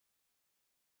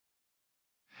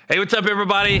Hey, what's up,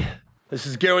 everybody? This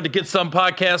is Garrett with the Get Some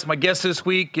Podcast. My guest this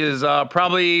week is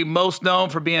probably most known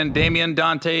for being Damian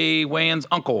Dante Wayans'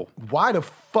 uncle. Why the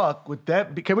fuck would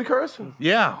that be? Can we curse?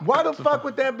 Yeah. Why the fuck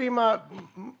would that be my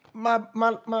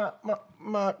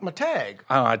tag?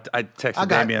 I don't know. I texted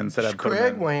Damian and said I'd put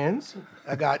Craig him in. Wayans.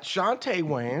 I got Shantae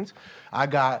Wayans. I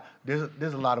got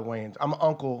there's a lot of Wayans. I'm an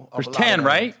uncle. Of There's a lot 10, of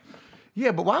right? Wayans.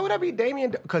 Yeah, but why would I be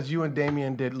Damian? Because you and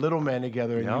Damian did Little Man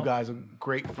together, and you guys are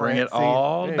great friends. Bring it See,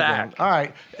 all there you back. go. All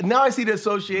right, now I see the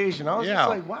association. I was Yeah. just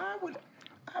like, why would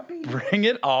I be? Bring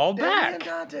it all Damian back.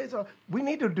 Dante? So we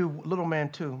need to do Little Man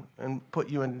 2 and put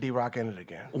you and D-Rock in it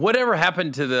again. Whatever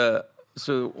happened to the...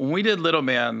 So when we did Little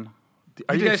Man...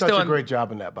 Are you You guys did such still a in... great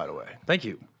job in that, by the way. Thank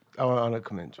you. I want to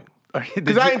commend you. Did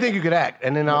Because I didn't think you could act.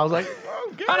 And then I was like,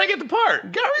 oh, How'd I get the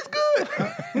part? Gary's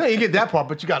good. No, you get that part,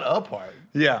 but you got a part.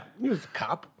 Yeah. He was a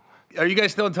cop. Are you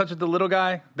guys still in touch with the little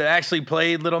guy that actually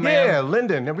played Little Man? Yeah,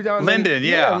 Lyndon. Every now and Lyndon, then,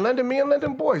 yeah. Lyndon, me and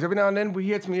Lyndon boys. Every now and then he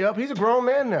hits me up. He's a grown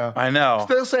man now. I know.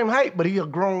 Still same height, but he's a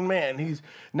grown man. He's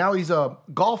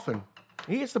golfing.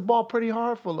 He hits the ball pretty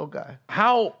hard for a little guy.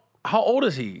 How old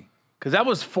is he? Because that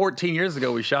was 14 years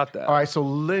ago we shot that. All right, so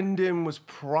Lyndon was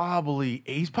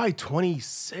he's probably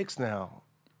 26 now.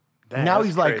 Damn, Now that's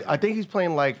he's like, crazy. I think he's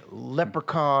playing like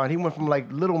Leprechaun. He went from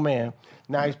like Little Man.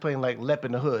 Now he's playing like Lep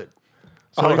in the Hood.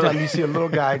 So every time you see a little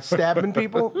guy stabbing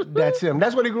people, that's him.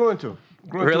 That's what he grew into.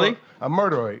 Really? A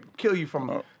murderer. Kill you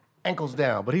from ankles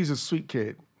down. But he's a sweet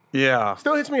kid. Yeah.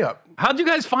 Still hits me up. How'd you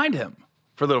guys find him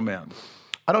for Little Man?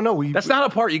 I don't know. That's not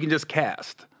a part you can just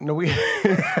cast. No, we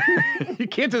You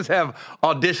can't just have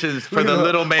auditions for the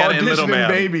Little Man and Little auditioning Man.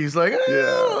 babies. Like,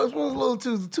 this one's a little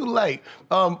too light.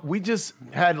 We just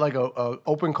had like a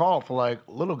open call for like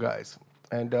little guys,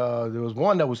 and there was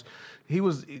one that he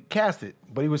was casted,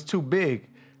 but he was too big,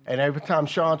 and every time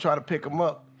Sean tried to pick him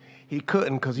up, he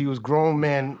couldn't because he was grown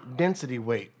man density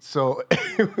weight. So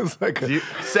it was like a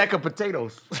sack of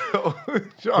potatoes. So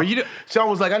Sean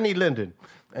was like, I need Lyndon,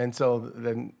 and so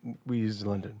then we used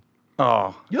Lyndon.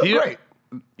 Oh, You look great.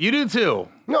 You do too.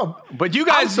 No, But you I'm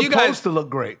guys, supposed to look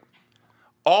great.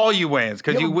 all you Wayans,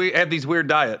 because Yeah, you have these weird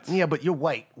diets. Yeah, but you're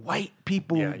white. White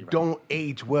people Yeah, you're right. don't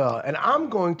age well. And I'm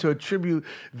going to attribute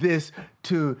this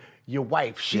to your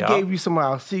wife. She Yeah. gave you some of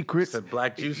our secrets. The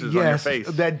black juices on your face.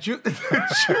 That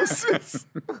juices.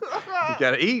 You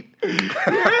gotta eat.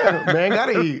 Man,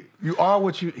 gotta eat. You are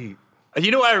what you eat.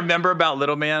 You know what I remember about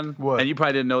Little Man? What? And you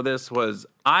probably didn't know this, was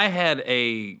I had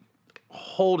a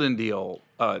Holden deal,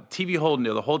 TV Holden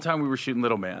deal, the whole time we were shooting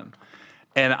Little Man.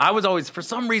 And I was always, for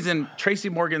some reason, Tracy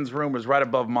Morgan's room was right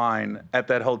above mine at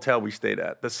that hotel we stayed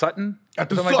at. The Sutton? At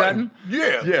the Something Sutton. like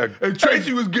that? Yeah. And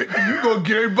Tracy was you gonna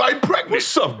get everybody pregnant.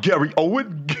 What's up, Gary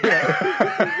Owen?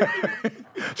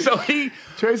 So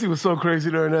Tracy was so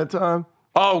crazy during that time.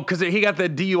 because he got the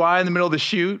DUI in the middle of the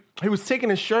shoot. He was taking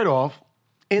his shirt off.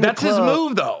 That's his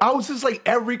move, though. I was just like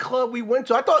every club we went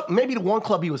to. I thought maybe the one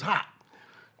club he was hot.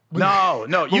 No,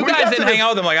 you we guys got didn't to hang the- out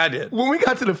with him like I did. When we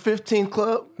got to the 15th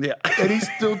club, Yeah. and he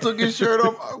still took his shirt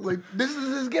off, I was like, this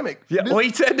is his gimmick. Yeah, This- well,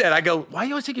 he said that. I go, why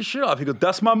you always take your shirt off? He goes,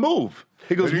 that's my move.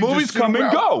 He goes, and he movies just sit come and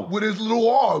around go. with his little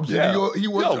arms. Yeah. And he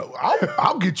was, Yo.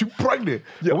 I'll get you pregnant.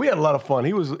 Yeah, we had a lot of fun.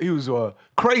 He was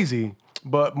crazy,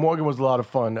 but Morgan was a lot of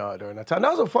fun during that time.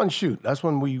 That was a fun shoot. That's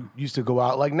when we used to go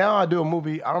out. Like now, I do a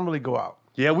movie. I don't really go out.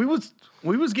 Yeah, we was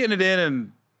getting it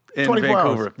in 24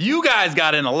 Vancouver. hours. You guys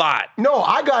got in a lot No,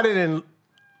 I got it in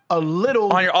a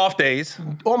little on your off days.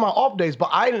 on my off days, but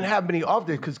I didn't have many off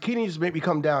days because Keenan used to make me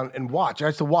come down and watch. I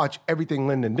used to watch everything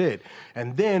Lyndon did.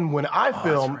 And then when I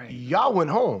filmed, right. y'all went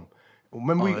home. And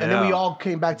then we yeah. all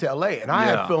came back to LA, and I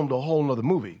Yeah. had filmed a whole nother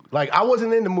movie. Like I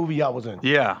wasn't in the movie y'all was in.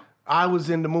 Yeah. I was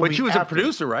in the movie. But you was after. a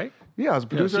producer, right? Yeah, I was a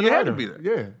producer. so and you had to writer. be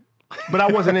there. Yeah, but I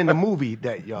wasn't in the movie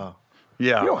that y'all.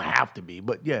 Yeah. You don't have to be,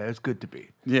 but yeah, it's good to be.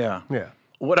 Yeah. Yeah.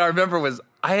 What I remember was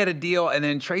I had a deal, and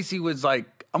then Tracy was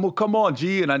like, I'm going to come on,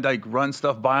 G. And I'd like run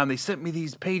stuff by him. They sent me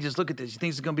these pages. Look at this. You think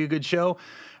it's going to be a good show?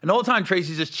 And the whole time,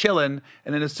 Tracy's just chilling.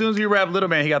 And then as soon as we wrap Little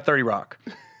Man, he got 30 Rock.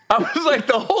 I was like,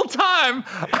 the whole time,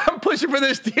 I'm pushing for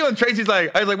this deal. And Tracy's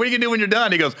like, I was like, what are you going to do when you're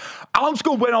done? He goes, I'm just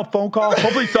going to wait on a phone call.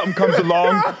 Hopefully something comes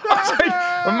along. I was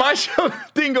like, well, my show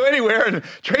didn't go anywhere. And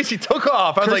Tracy took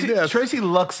off. I was like this. Tracy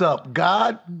lucks up.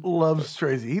 God loves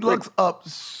Tracy. He lucks up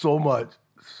so much,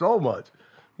 so much.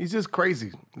 He's just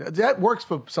crazy. That works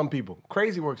for some people.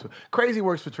 Crazy works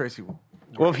for Tracy.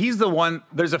 Well, if he's the one,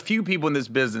 there's a few people in this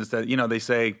business that, they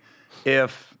say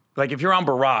if you're on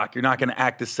Barack, you're not going to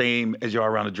act the same as you are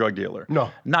around a drug dealer.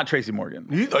 No. Not Tracy Morgan.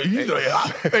 He's like, hey,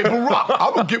 Barack,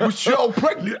 I'm going to get Michelle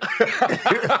pregnant.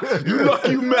 You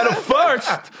lucky you met her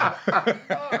first.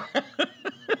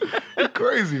 It's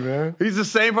crazy, man. He's the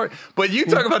same part. But you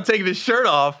talk about taking his shirt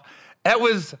off. That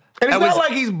was. And it's that not was,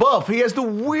 like he's buff. He has the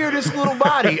weirdest little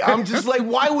body. I'm just like,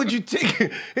 why would you take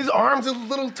it? His arms are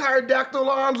little pterodactyl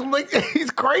arms. I'm like,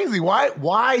 he's crazy.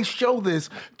 Why show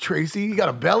this, Tracy? You got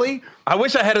a belly? I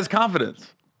wish I had his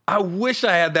confidence. I wish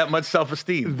I had that much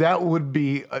self-esteem. That would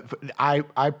be.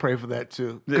 I pray for that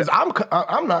too. Because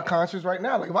I'm not conscious right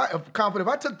now. Like if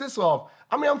I took this off,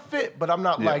 I mean I'm fit, but I'm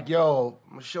not like, yo,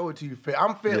 I'm gonna show it to you fit.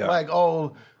 I'm fit like,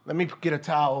 oh, let me get a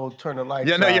towel, turn the lights.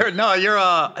 Yeah, off. you're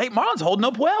hey, Marlon's holding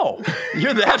up well.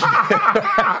 You're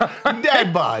that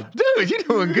dad bod. Dude, you're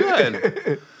doing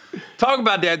good. Talk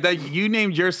about that you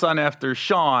named your son after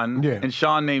Sean, and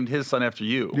Sean named his son after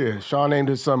you. Yeah, Sean named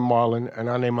his son Marlon, and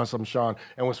I named my son Sean.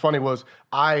 And what's funny was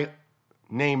I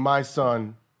named my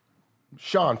son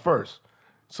Sean first,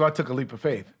 so I took a leap of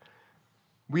faith.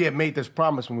 We had made this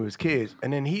promise when we was kids,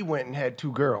 and then he went and had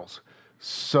 2 girls.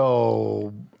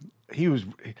 So he was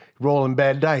rolling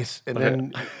bad dice, and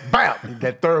then bam,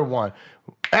 that third one.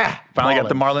 Finally got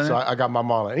the Marlon. So I got my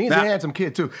Marlon. And he's a handsome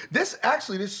kid too. This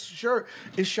shirt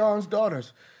is Sean's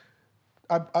daughter's.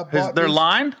 I bought their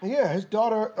line? Yeah, his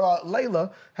daughter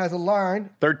Layla has a line.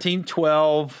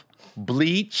 1312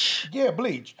 Bleach. Yeah,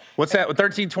 Bleach. What's that?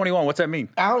 1321. What's that mean?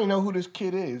 I don't even know who this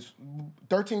kid is.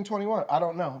 1321. I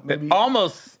don't know. Maybe.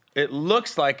 It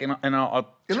looks like an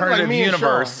alternative like me and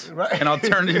universe. Sean, right? An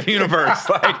alternative universe.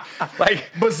 like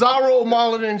Bizarro,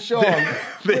 Marlon, and Sean.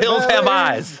 The hills have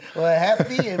eyes. We're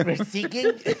happy and we're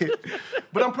seeking.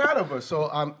 But I'm proud of her.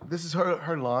 So this is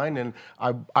her line, and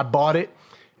I bought it,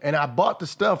 and I bought the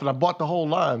stuff, and I bought the whole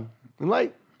line. And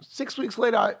like 6 weeks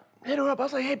later, I hit her up. I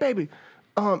was like, hey, baby,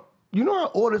 you know I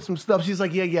ordered some stuff. She's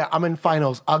like, yeah, I'm in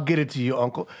finals. I'll get it to you,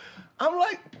 uncle. I'm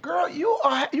like, girl, you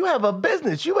have a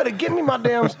business. You better give me my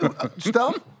damn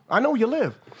stuff. I know where you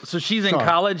live. So she's in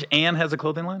college and has a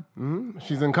clothing line? Mm-hmm.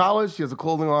 She's in college. She has a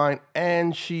clothing line,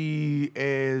 and she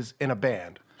is in a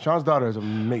band. Sean's daughter is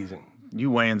amazing.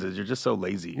 You Wayanses, you're just so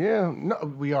lazy. Yeah, no,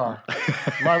 we are.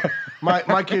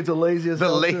 my kids are lazy as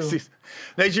hell. The laziest.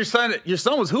 Now, your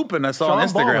son was hooping. I saw Sean on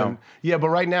Instagram. Ballin. Yeah, but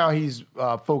right now he's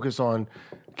focused on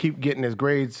keep getting his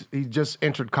grades. He just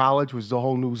entered college, which is a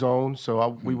whole new zone.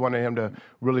 So we wanted him to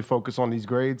really focus on these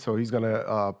grades. So he's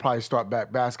gonna probably start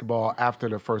back basketball after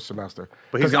the first semester.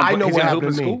 But he's gonna hoop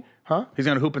in school, huh? He's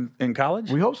gonna hoop in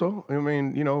college. We hope so. I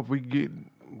mean, if we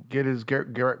get his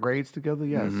grades together,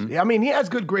 yes. Mm-hmm. I mean, he has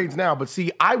good grades now. But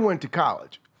see, I went to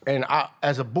college, and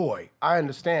as a boy, I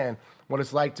understand what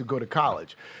it's like to go to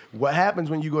college. What happens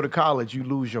when you go to college, you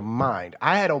lose your mind.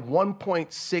 I had a 1.6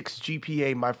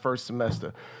 GPA my first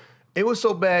semester. It was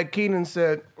so bad, Keenan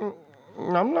said,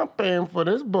 I'm not paying for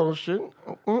this bullshit.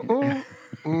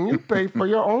 You pay for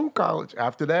your own college.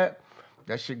 After that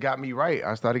shit got me right.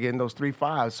 I started getting those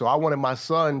 3.5s. So I wanted my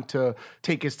son to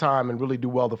take his time and really do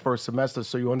well the first semester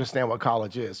so you understand what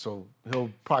college is. So he'll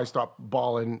probably start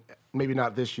balling, maybe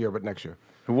not this year, but next year.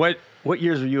 What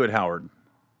years were you at Howard?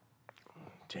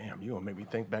 Damn, you gonna make me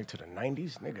think back to the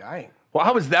 90s? Nigga, I ain't. Well,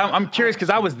 I'm curious because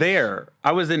I was there.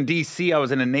 I was in D.C. I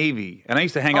was in the Navy, and I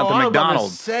used to hang out at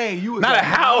McDonald's. You was not at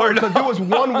Howard. Because there was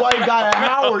one white guy at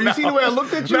Howard. You see the way I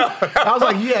looked at you? No. I was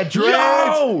like, yeah,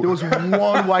 dreads. Yo! There was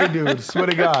one white dude. Swear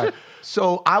to God.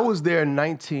 So I was there in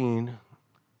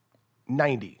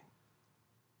 1990.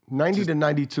 90 to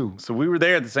 92. So we were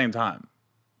there at the same time.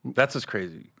 That's just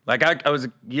crazy. Like I was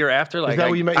a year after. Like is that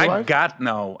where you met your wife?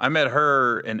 I met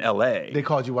her in L.A. They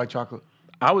called you white chocolate.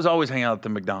 I was always hanging out at the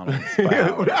McDonald's.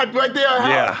 Right there.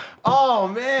 Yeah. Oh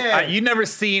man. You never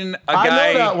seen a guy?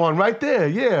 I know that one right there.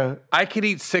 Yeah. I could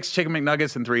eat 6 chicken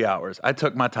McNuggets in 3 hours. I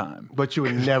took my time. But you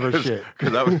would never shit.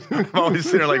 Because I'm always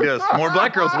sitting there like this. More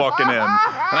black girls walking in, and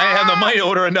I didn't have the money to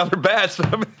order another batch.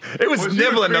 It was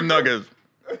nibbling them nuggets.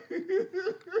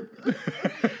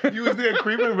 You was there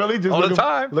creeping, really? Just all the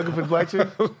time. Looking for black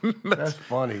chicks? That's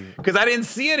funny. Because I didn't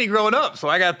see any growing up. So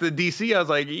I got to DC. I was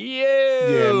like,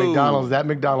 yeah, McDonald's. That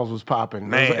McDonald's was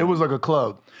popping. It was like a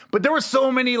club. But there were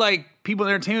so many like people in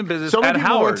the entertainment business so many at people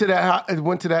Howard.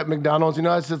 went to that McDonald's. You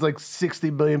know, it says like 60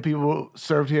 billion people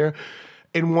served here.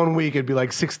 In 1 week, it'd be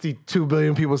like 62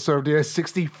 billion people served here,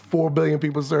 64 billion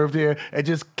people served here. It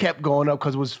just kept going up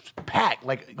because it was packed.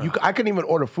 Like I couldn't even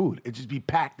order food; it'd just be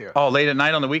packed there. Oh, late at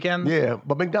night on the weekends? Yeah,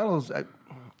 but McDonald's, it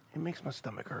makes my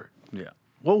stomach hurt. Yeah.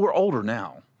 Well, we're older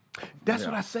now. That's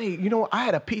what I say. You know, I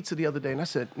had a pizza the other day, and I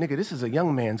said, "Nigga, this is a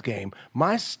young man's game."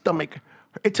 My stomach.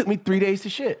 It took me 3 days to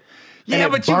shit. Yeah,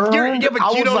 but you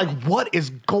was like, what is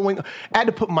going on? I had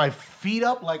to put my feet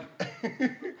up. Like,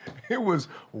 it was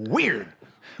weird.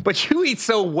 But you eat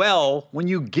so well when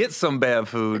you get some bad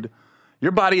food,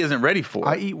 your body isn't ready for it.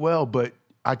 I eat well, but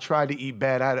I tried to eat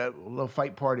bad. I had a little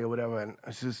fight party or whatever, and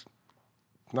it's just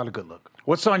not a good look.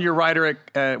 What's on your rider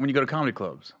when you go to comedy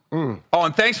clubs? Oh,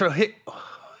 and thanks for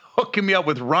hooking me up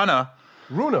with Runa.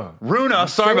 Runa,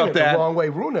 sorry about that. The wrong way,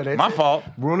 Runa. My fault.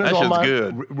 Runa's that shit's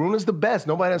good. Runa's the best.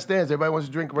 Nobody understands. Everybody wants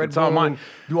to drink Red It's all Bull mine. and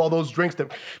do all those drinks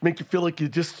that make you feel like you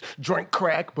just drank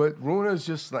crack. But Runa's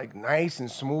just like nice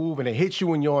and smooth, and it hits you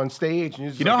when you're on stage. And you're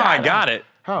just You know like, how I got it?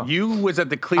 How? You was at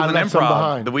the Cleveland left some Improv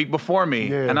behind. the week before me,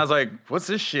 Yeah. and I was like, "What's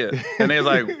this shit?" And they was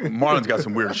like, "Marlon's got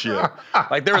some weird shit.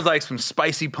 Like there was like some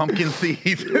spicy pumpkin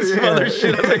seeds and some other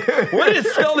shit." I was like, "What is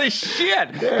all this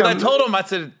shit?" Because I told them, I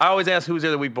said, I always ask who was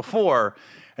there the week before,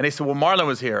 and they said, "Well, Marlon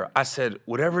was here." I said,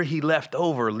 "Whatever he left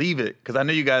over, leave it," because I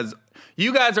know you guys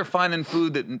are finding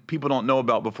food that people don't know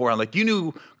about beforehand. Like you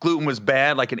knew gluten was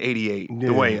bad, like in '88,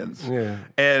 the weigh-ins. Yeah.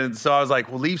 And so I was like,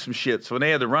 well, leave some shit. So when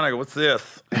they had the run, I go, what's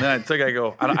this? And then I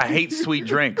go, I hate sweet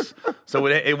drinks. So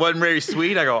when it wasn't very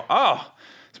sweet, I go, oh,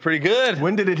 it's pretty good.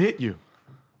 When did it hit you?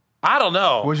 I don't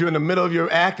know. Was you in the middle of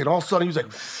your act and all of a sudden you was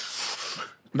like,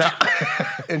 No,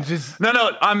 and just no,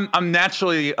 I'm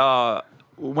naturally,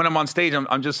 when I'm on stage,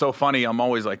 I'm just so funny. I'm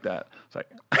always like that. It's like,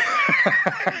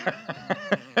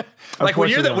 like when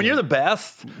you're the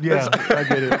best. yeah, I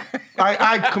get it.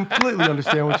 I completely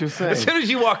understand what you're saying. As soon as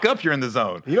you walk up, you're in the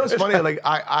zone. You know what's funny? Like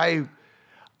I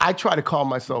try to calm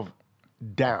myself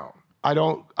down. I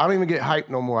don't even get hyped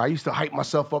no more. I used to hype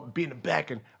myself up, be in the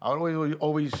back, and I would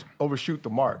always overshoot the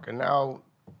mark. And now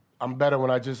I'm better when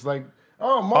I just like,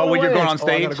 Marlon when you're going on Wayans.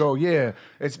 stage? I gotta go. Yeah,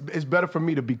 it's better for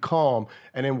me to be calm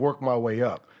and then work my way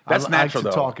up. That's I natural,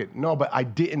 like to though. talk it. No, but I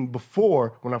didn't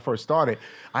before when I first started.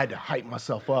 I had to hype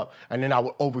myself up, and then I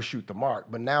would overshoot the mark.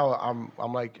 But now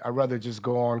I'm like, I'd rather just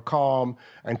go on calm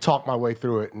and talk my way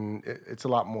through it, and it's a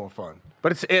lot more fun.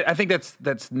 But I think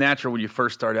that's natural when you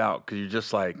first start out because you're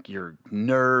just like your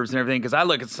nerves and everything. Because I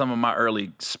look at some of my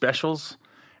early specials,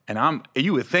 and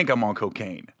you would think I'm on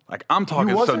cocaine. Like I'm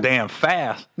talking so wasn't? damn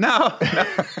fast. No.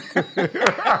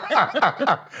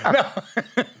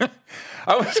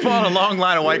 I was following a long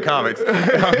line of white comics.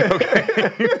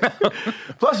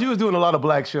 Plus, you was doing a lot of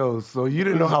black shows, so you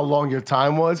didn't know how long your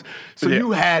time was. So Yeah.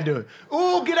 you had to,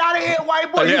 get out of here,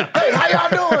 white boy. Yeah. Hey, how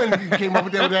y'all doing? You came up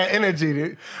with that energy.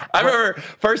 Dude. I remember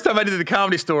first time I did the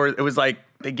Comedy Store, it was like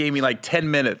they gave me like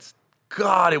 10 minutes.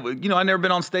 God, it was, I'd never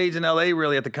been on stage in LA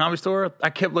really at the Comedy Store. I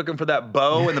kept looking for that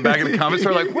bow in the back of the Comedy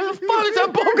Store, like, where the fuck is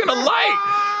that bow gonna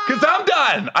light? Because I'm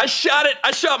done. I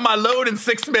shot my load in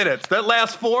 6 minutes. That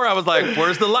last 4, I was like,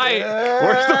 where's the light?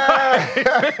 Where's the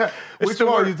light? Which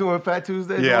one were you doing? Fat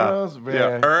Tuesdays? Yeah. Yeah.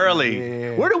 Yeah.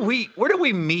 Early. Yeah. Where do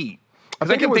we meet? I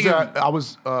think it was. It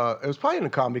was probably in a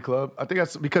comedy club. I think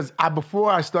that's because before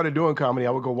I started doing comedy, I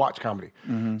would go watch comedy.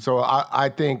 Mm-hmm. So I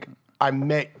think I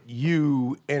met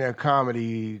you in a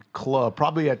comedy club,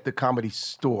 probably at the Comedy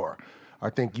Store. I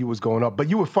think you was going up, but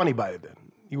you were funny by then.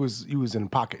 You was in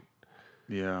pocket.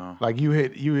 Yeah. Like you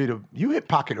hit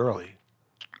pocket early.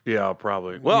 Yeah,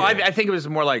 probably. Well, Yeah. I think it was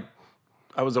more like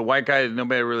I was a white guy that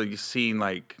nobody had really seen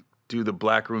like do the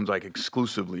black rooms like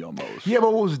exclusively almost. Yeah,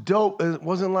 but what was dope, it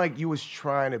wasn't like you was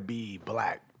trying to be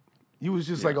black. You was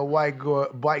just like a white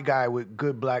guy with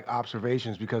good black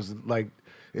observations because like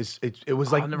it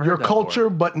was like I've never your heard that culture,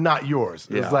 but not yours.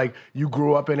 Yeah. It's like you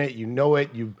grew up in it, you know it.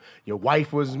 Your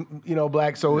wife was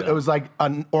black, so it was like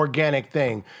an organic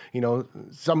thing.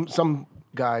 Some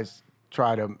guys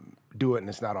try to do it and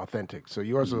it's not authentic. So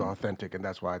yours was authentic, and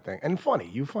that's why I think. And funny,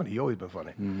 you funny. You always been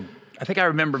funny. I think I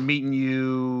remember meeting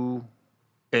you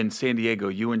in San Diego.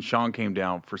 You and Sean came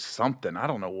down for something. I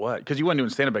don't know what. Because you weren't doing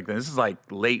stand-up back then. This is like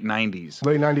late 90s.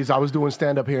 Late 90s, I was doing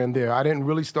stand-up here and there. I didn't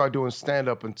really start doing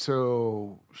stand-up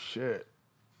until,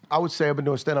 I would say I've been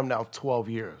doing stand-up now 12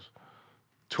 years.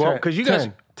 12? Because you guys...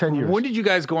 10 years. When did you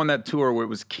guys go on that tour where it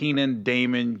was Keenan,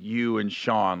 Damon, you, and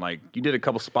Sean? Like, you did a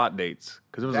couple spot dates.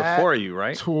 Because it was the 4 of you,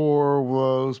 right? Tour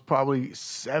was probably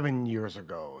 7 years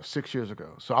ago, 6 years ago.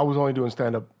 So I was only doing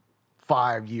stand-up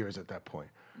 5 years at that point.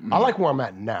 I like where I'm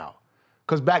at now.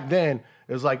 Because back then,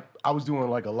 it was like I was doing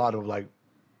like a lot of like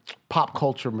pop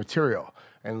culture material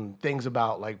and things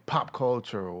about like pop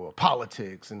culture or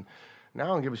politics. And now I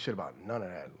don't give a shit about none of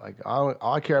that. Like all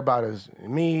I care about is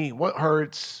me, what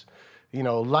hurts,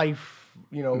 life,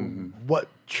 what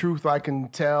truth I can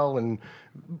tell, and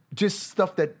just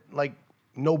stuff that like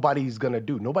nobody's gonna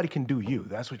do. Nobody can do you.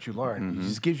 That's what you learn. It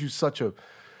just gives you such a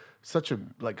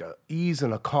like a ease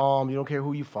and a calm. You don't care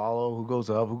who you follow, who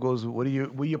goes up, who goes. Where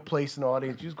you place in the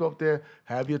audience? You just go up there,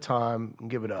 have your time,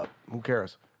 and give it up. Who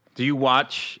cares? Do you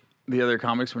watch the other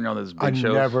comics when you're on those big I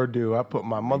shows? never do. I put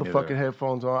my motherfucking neither.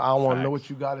 headphones on. I don't want to know Facts. what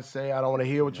you got to say. I don't want to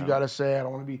hear what you got to say. I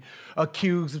don't want to be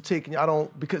accused of taking.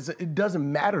 Because it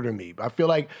doesn't matter to me. I feel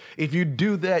like if you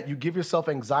do that, you give yourself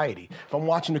anxiety. If I'm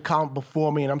watching the comic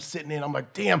before me and I'm sitting there and I'm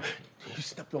like, damn, you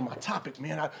stepped on my topic,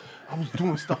 man. I was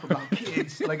doing stuff about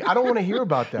kids. Like, I don't want to hear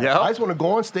about that. Yeah. I just want to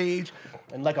go on stage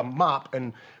and like a mop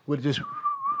and would just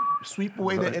sweep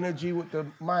away the energy with the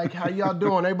mic. How y'all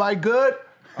doing? Everybody good?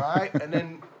 All right, and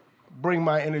then bring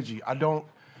my energy.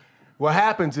 What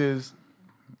happens is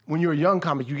when you're a young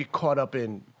comic, you get caught up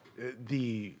in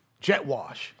the jet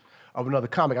wash of another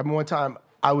comic. I mean, one time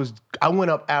I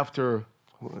went up after,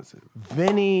 what was it?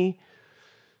 Vinny,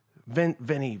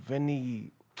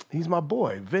 he's my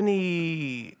boy.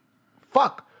 Vinny,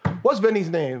 what's Vinny's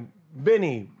name?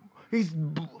 Vinny,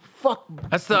 fuck.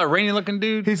 That's the rainy looking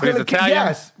dude. He's But gonna Italian.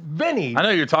 Yes, Vinny. I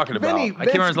know who you're talking about. I can't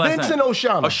remember his last Vincent name.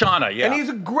 Oshana. Oshana, yeah. And he's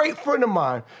a great friend of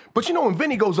mine. But you know, when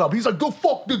Vinny goes up, he's like, "Go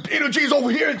fuck, the energy's over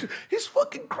here." He's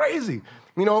fucking crazy,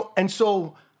 you know. And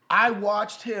so I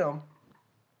watched him,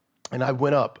 and I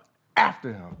went up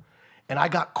after him, and I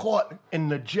got caught in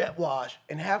the jet wash.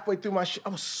 And halfway through my shit, I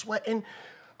was sweating.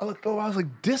 I looked over. I was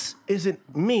like, "This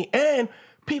isn't me." And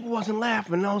people wasn't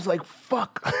laughing. And I was like,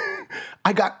 "Fuck."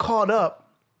 I got caught up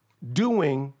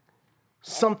doing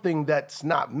something that's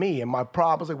not me. And my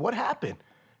problem was like, what happened?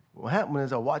 What happened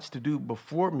is I watched the dude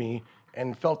before me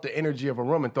and felt the energy of a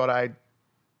room and thought I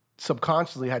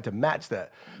subconsciously had to match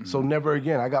that. So never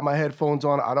again. I got my headphones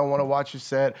on. I don't want to watch your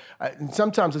set. And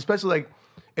sometimes, especially like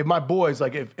if my boys,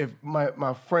 like if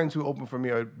my friends who open for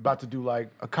me are about to do like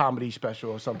a comedy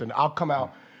special or something, I'll come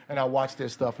out and I'll watch their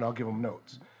stuff and I'll give them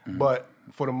notes. But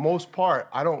for the most part,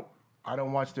 I don't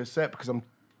watch their set because I'm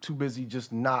too busy I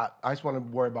just want to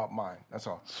worry about mine. That's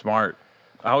all. Smart.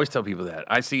 I always tell people that.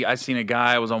 I seen a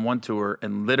guy, I was on one tour,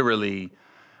 and literally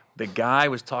the guy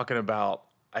was talking about,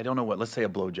 I don't know what, let's say a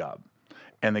blowjob.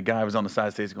 And the guy was on the side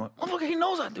of the stage going, motherfucker, he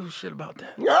knows I do shit about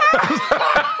that.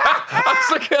 I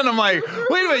was looking at him like,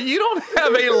 wait a minute, you don't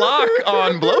have a lock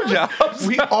on blowjobs.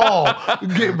 We all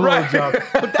get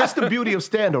blowjobs. But that's the beauty of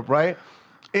stand-up, right?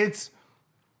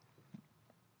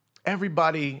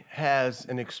 Everybody has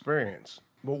an experience.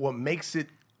 But what makes it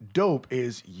dope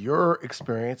is your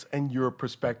experience and your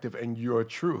perspective and your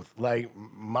truth. Like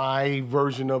my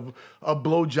version of a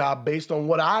blowjob based on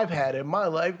what I've had in my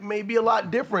life may be a lot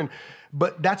different.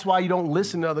 But that's why you don't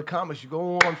listen to other comics. You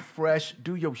go on fresh,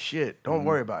 do your shit. Don't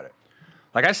worry about it.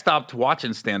 Like I stopped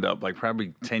watching stand-up like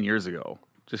probably 10 years ago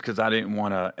just because I didn't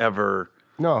want to ever...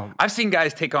 No. I've seen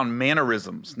guys take on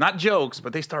mannerisms, not jokes,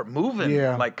 but they start moving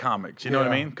like comics. You know what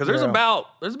I mean? Because there's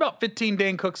about 15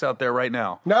 Dane Cooks out there right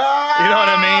now. No, you know what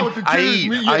I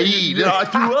mean? I eat. Yeah. I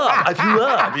threw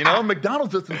up. You know,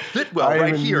 McDonald's doesn't fit well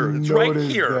right here. It's right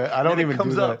here. That. I don't even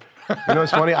do that. You know,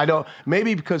 it's funny. I don't.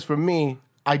 Maybe because for me,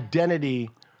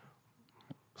 identity.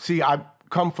 See, I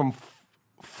come from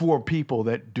 4 people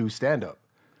that do stand up,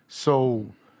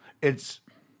 so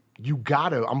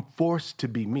I'm forced to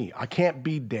be me. I can't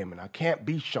be Damon. I can't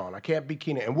be Sean. I can't be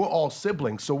Keenan. And we're all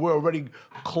siblings, so we're already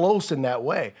close in that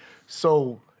way.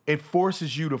 So it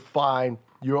forces you to find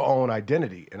your own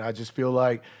identity. And I just feel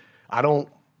like I don't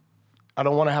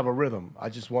want to have a rhythm. I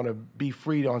just want to be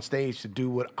free on stage to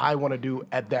do what I want to do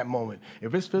at that moment.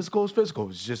 If it's physical, it's physical.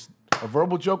 If it's just a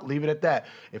verbal joke, leave it at that.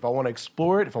 If I want to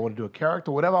explore it, if I want to do a character,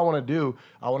 whatever I want to do,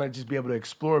 I want to just be able to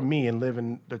explore me and live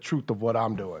in the truth of what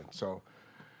I'm doing. So...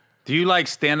 Do you like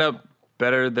stand-up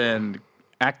better than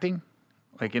acting?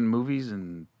 Like in movies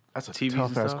and That's a TVs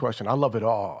tough-ass question. I love it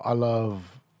all.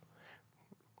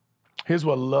 Here's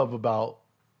what I love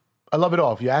it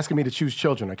all. If you're asking me to choose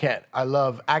children, I can't. I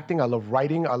love acting. I love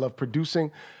writing. I love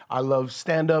producing. I love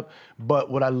stand-up.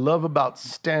 But what I love about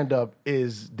stand-up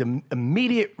is the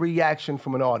immediate reaction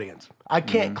from an audience. I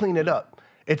can't clean it up.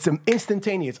 It's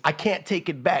instantaneous. I can't take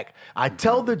it back. I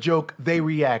tell the joke, they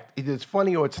react. Either it's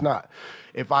funny or it's not.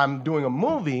 If I'm doing a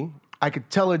movie, I could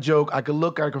tell a joke, I could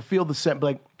look, I could feel the set,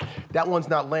 like, that one's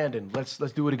not landing. Let's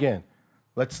do it again.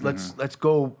 Let's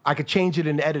go. I could change it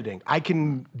in editing. I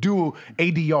can do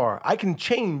ADR. I can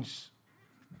change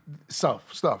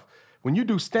stuff. When you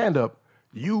do stand-up,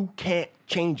 you can't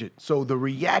change it. So the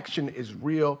reaction is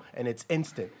real and it's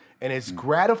instant. And it's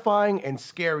gratifying and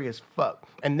scary as fuck.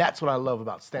 And that's what I love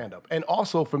about stand-up. And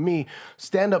also, for me,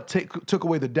 stand-up took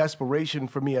away the desperation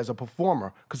for me as a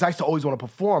performer. Because I used to always want to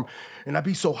perform. And I'd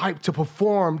be so hyped to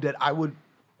perform that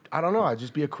I'd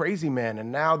just be a crazy man.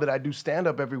 And now that I do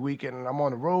stand-up every week and I'm on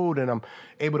the road and I'm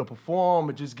able to perform,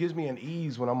 it just gives me an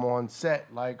ease when I'm on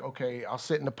set. Like, okay, I'll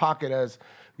sit in the pocket as,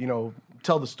 you know,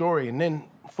 tell the story and then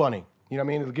funny. You know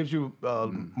what I mean? It gives you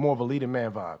more of a leading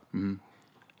man vibe. Mm-hmm.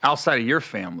 outside of your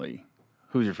family,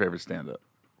 who's your favorite stand-up?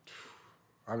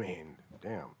 I mean,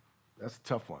 damn, that's a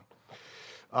tough one.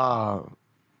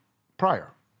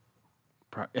 Pryor.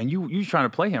 And you trying to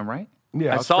play him, right?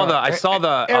 Yeah, I saw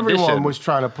the Everyone audition. was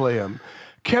trying to play him.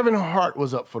 Kevin Hart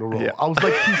was up for the role. Yeah. I was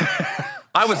like,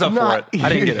 I was up for it. I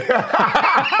didn't get it.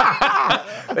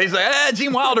 He's like,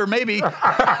 Gene Wilder, maybe.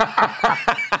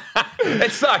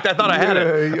 It sucked. I thought I had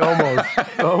it.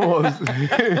 Almost.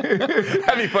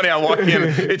 That'd be funny. I walk in.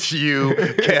 It's you,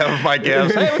 Kev, my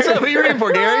Kev. Hey, what's up? Who you reading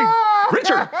for, Gary?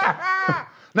 Richard.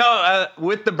 No,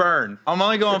 with the burn. I'm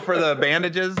only going for the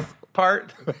bandages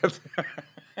part.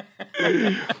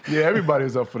 Yeah, everybody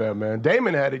was up for that, man.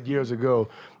 Damon had it years ago.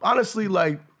 Honestly,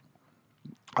 like,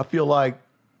 I feel like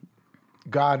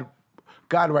God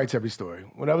writes every story.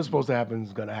 Whatever's supposed to happen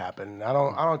is gonna happen. I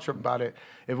don't trip about it.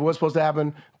 If it was supposed to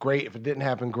happen, great. If it didn't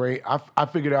happen, great. I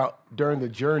figured out during the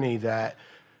journey that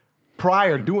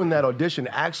Pryor doing that audition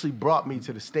actually brought me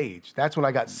to the stage. That's when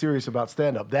I got serious about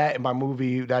stand-up. That and my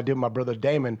movie that I did with my brother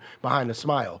Damon, Behind the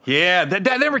Smile. Yeah,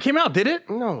 that never came out, did it?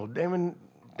 No,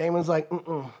 Damon's like,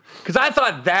 Because I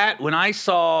thought that when I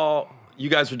saw you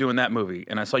guys were doing that movie,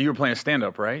 and I saw you were playing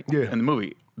stand-up, right? Yeah. In the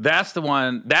movie. That's the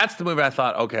movie I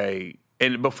thought, okay.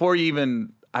 And before you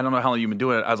even, I don't know how long you've been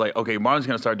doing it, I was like, okay, Marlon's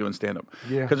going to start doing stand-up.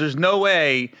 Yeah. Because there's no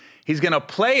way he's going to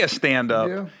play a stand-up,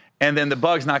 Yeah. and then the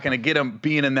bug's not going to get him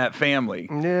being in that family.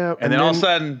 Yeah. And then all of a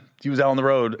sudden, he was out on the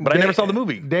road. But I never saw the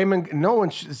movie. Damon, no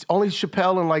one, only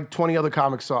Chappelle and like 20 other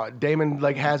comics saw it. Damon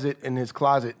like has it in his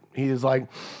closet. He is like,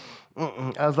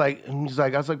 I was like,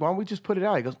 why don't we just put it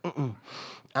out? He goes, I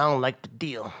don't like the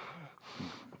deal.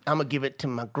 I'm gonna give it to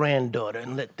my granddaughter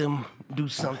and let them do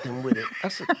something with it. I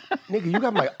said, nigga, you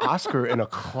got my Oscar in a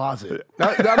closet.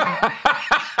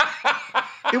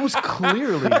 It was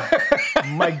clearly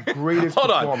my greatest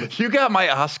performance. You got my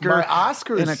Oscar. My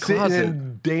Oscar in a is sitting closet.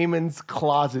 in Damon's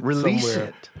closet Release somewhere.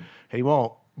 it. He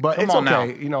won't. But Come it's on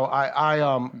okay. now. You know,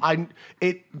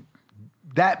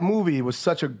 that movie was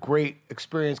such a great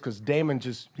experience because Damon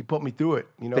he put me through it.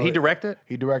 You know, Did he direct it?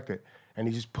 He directed, and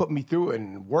he just put me through it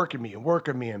and working me,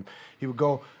 and he would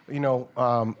go. You know,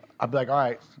 I'd be like, all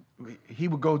right. He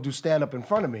would go do stand up in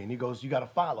front of me, and he goes, "You got to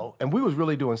follow." And we was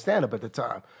really doing stand up at the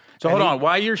time. So hold on.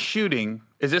 While you're shooting,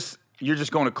 you're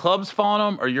just going to clubs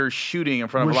following them, or you're shooting in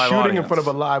front of a We're live shooting audience? in front of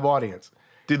a live audience.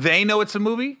 Do they know it's a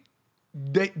movie?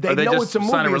 They Or they know just it's a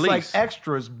sign a movie. It's like release?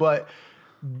 extras, but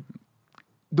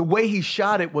the way he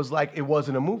shot it was like it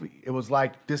wasn't a movie. It was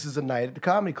like this is a night at the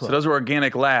comedy club. So those were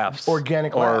organic laughs.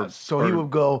 Organic laughs. So he would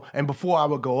go, and before I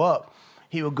would go up,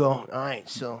 he would go, all right,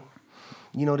 so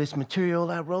you know this material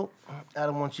I wrote? I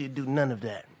don't want you to do none of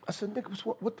that. I said, Nick,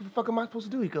 what the fuck am I supposed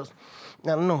to do? He goes, I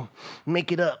don't know,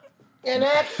 make it up. And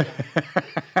action.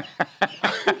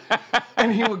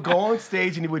 And he would go on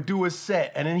stage and he would do his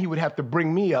set, and then he would have to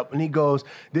bring me up, and he goes,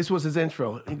 this was his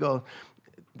intro. He goes,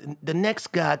 the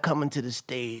next guy coming to the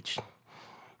stage,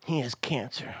 he has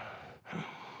cancer.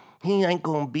 He ain't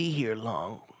gonna be here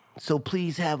long, so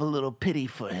please have a little pity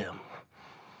for him.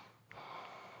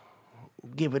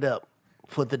 Give it up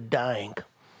for the dying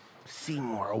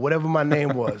Seymour, or whatever my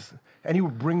name was. And he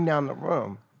would bring down the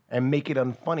room and make it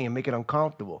unfunny and make it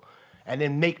uncomfortable, and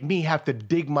then make me have to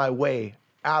dig my way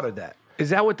out of that. Is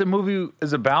that what the movie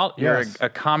is about? Yes. You're a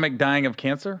comic dying of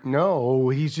cancer? No,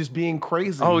 he's just being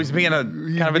crazy. Oh, he's being a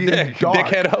kind of a being dark.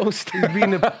 dickhead host.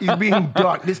 He's being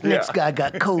dark. This next guy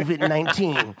got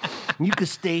COVID-19. You could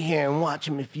stay here and watch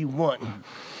him if you want,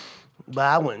 but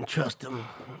I wouldn't trust him.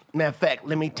 Matter of fact,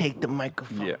 let me take the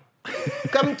microphone. Yeah.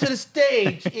 Coming to the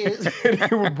stage is, and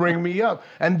he would bring me up.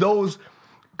 And those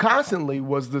constantly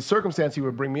was the circumstance he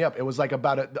would bring me up. It was like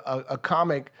about a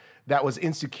comic that was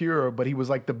insecure, but he was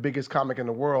like the biggest comic in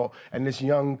the world. And this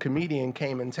young comedian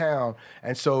came in town,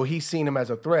 and so he seen him as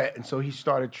a threat, and so he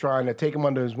started trying to take him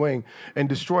under his wing and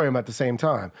destroy him at the same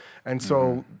time. And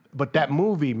so, but that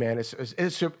movie, man, it's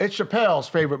Chappelle's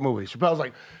favorite movie. Chappelle's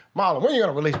like, Marlon, when are you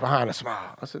gonna release Behind a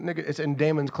Smile? I said, nigga, it's in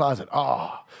Damon's closet.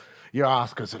 Oh, your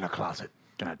Oscar's in the closet.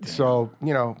 God damn. So,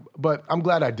 you know, but I'm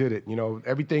glad I did it. You know,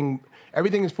 everything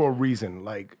is for a reason.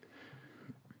 Like,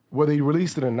 whether you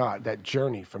released it or not, that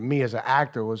journey for me as an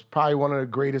actor was probably one of the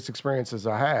greatest experiences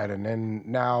I had. And then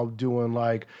now doing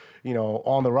like, you know,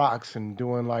 On the Rocks and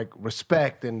doing like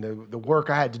Respect and the work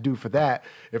I had to do for that.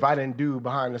 If I didn't do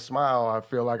Behind the Smile, I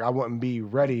feel like I wouldn't be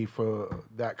ready for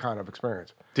that kind of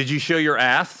experience. Did you show your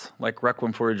ass like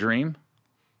Requiem for a Dream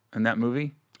in that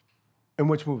movie? In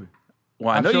which movie?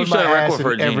 Well, I I've know you showed my showed ass Requiem for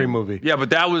a in Dream. every movie. Yeah, but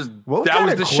that was What that kind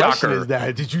was of the question shocker. is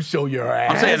that? Did you show your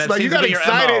ass? I'm saying that like, seems you to got be your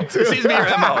excited MO. too. It seems to be your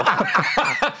MO.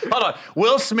 Hold on.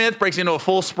 Will Smith breaks into a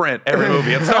full sprint every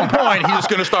movie. At some point, he's just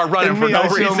going to start running And for me, no I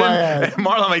show reason. my ass. And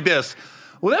Marlon like this.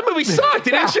 Well, that movie sucked.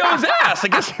 He didn't show his ass. I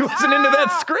guess he wasn't into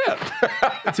that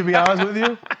script. To be honest with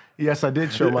you, yes, I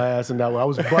did show my ass in that one. I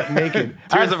was butt naked.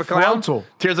 Tears of a Clown? Frontal.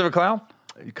 Tears of a Clown?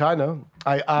 Kind of.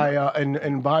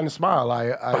 And Behind the Smile,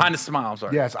 Behind the Smile, I'm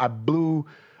sorry. Yes,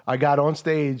 I got on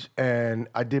stage and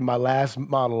I did my last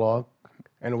monologue,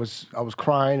 and I was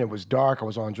crying. It was dark. I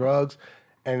was on drugs,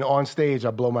 and on stage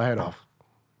I blow my head off.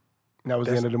 And that was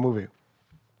the end of the movie.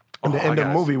 And the end of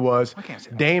the movie was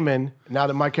Damon. Now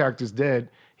that my character's dead,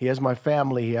 he has my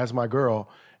family, he has my girl,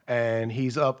 and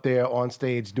he's up there on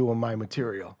stage doing my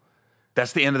material.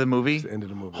 That's the end of the movie? That's the end of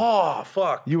the movie. Oh,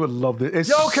 fuck. You would love this. It's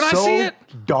Yo, can I see it?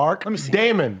 Dark. Let me see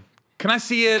Damon. Can I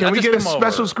see it? Can we get a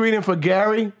special screening for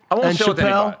Gary and show it to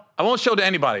Chappelle? anybody. I won't show it to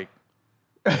anybody.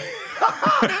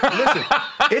 Listen,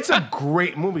 it's a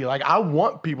great movie. Like, I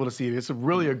want people to see it. It's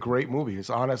really a great movie. It's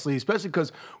honestly, especially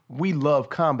because we love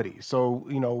comedy. So,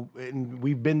 you know, and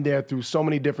we've been there through so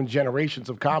many different generations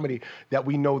of comedy that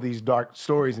we know these dark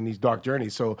stories and these dark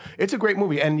journeys. So it's a great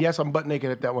movie. And yes, I'm butt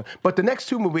naked at that one. But the next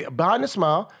two movies, Behind the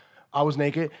Smile, I was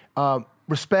naked.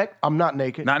 Respect, I'm not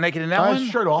naked. Not naked in that one?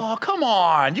 Shirt off. Oh, come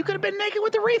on. You could have been naked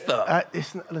with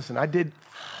Aretha. Listen, I did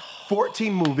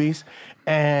 14 movies,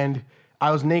 and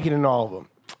I was naked in all of them.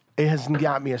 It has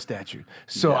got me a statue.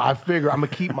 So I figure I'm going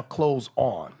to keep my clothes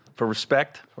on. For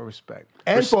respect? For respect.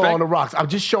 And for On the Rocks. I'm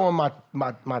just showing my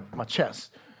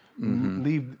chest. Mm-hmm.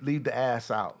 Leave the ass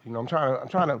out. You know, I'm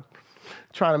trying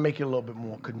to make it a little bit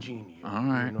more congenial. All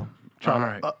right. You know?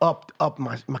 Trying to up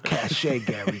my cachet,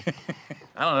 Gary.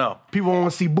 I don't know. People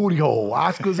want to see booty hole.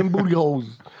 Oscars and booty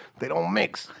holes, they don't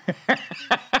mix.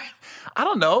 I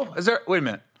don't know. Wait a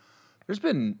minute. There's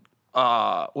been,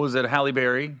 was it Halle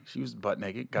Berry? She was butt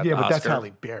naked. Got the but Oscar. that's Halle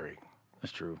Berry.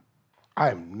 That's true. I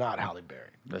am not Halle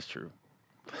Berry. That's true.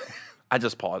 I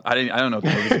just paused. I don't know what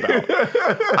the movie's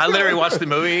about. I literally watched the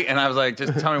movie and I was like,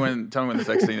 just tell me when the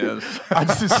sex scene is.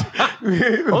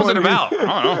 What was it about?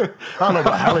 I don't know. I don't know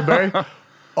about Halle Berry.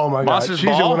 Oh my Monsters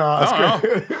God, she's Ball? your Oscar.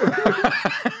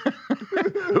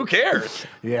 Who cares?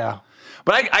 Yeah.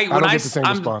 But I don't get the same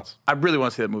response. I really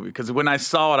want to see that movie because when I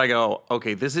saw it, I go,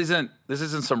 okay, this isn't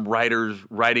some writers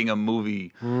writing a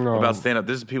movie about stand up.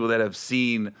 This is people that have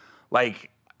seen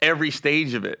like every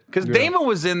stage of it. Because Damon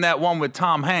was in that one with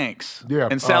Tom Hanks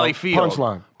and Sally Field.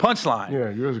 Punchline. Yeah,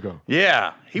 years ago.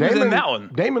 Yeah, he was in that one.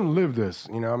 Damon lived this.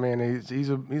 You know, I mean, he's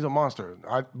a monster.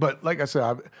 But like I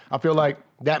said, I feel like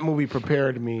that movie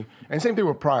prepared me, and same thing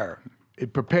with Pryor.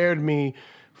 It prepared me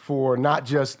for not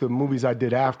just the movies I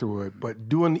did afterward, but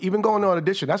even going to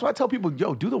audition. That's why I tell people,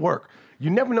 yo, do the work.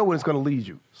 You never know when it's going to lead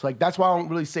you. It's like, that's why I don't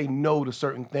really say no to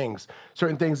certain things.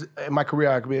 Certain things in my career,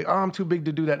 I could be like, oh, I'm too big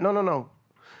to do that. No.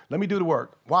 Let me do the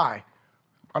work. Why?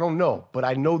 I don't know, but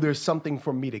I know there's something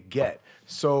for me to get.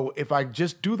 So if I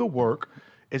just do the work,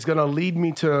 it's going to lead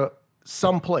me to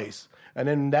some place. And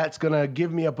then that's going to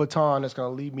give me a baton that's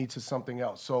going to lead me to something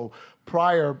else. So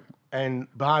Pryor and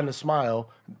Behind the Smile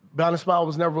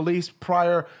was never released.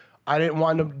 Pryor, I didn't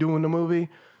wind up doing the movie,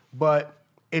 but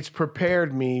it's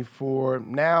prepared me for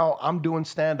now I'm doing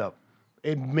stand-up.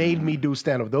 It made me do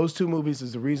stand-up. Those two movies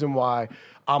is the reason why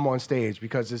I'm on stage,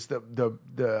 because it's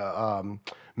the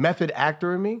method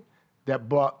actor in me that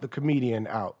brought the comedian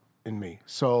out in me.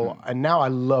 So, and now I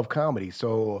love comedy.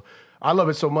 So I love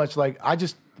it so much. Like I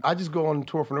just go on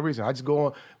tour for no reason. I just go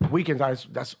on weekends.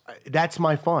 That's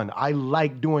my fun. I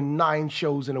like doing 9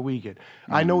 shows in a weekend.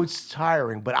 I know it's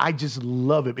tiring, but I just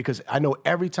love it because I know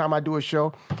every time I do a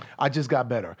show, I just got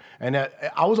better. And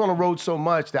I was on the road so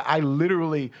much that I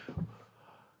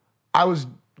was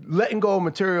letting go of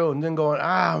material and then going,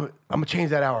 I'm gonna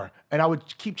change that hour. And I would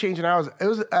keep changing hours. It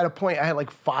was at a point I had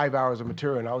like 5 hours of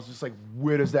material, and I was just like,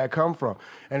 where does that come from?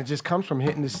 And it just comes from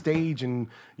hitting the stage and,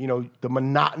 you know, the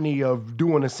monotony of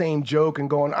doing the same joke and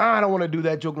going, I don't want to do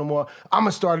that joke no more. I'm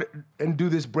gonna start and do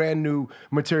this brand new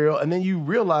material. And then you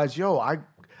realize, yo, I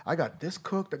got this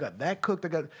cooked, I got that cooked,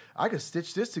 I could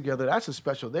stitch this together. That's a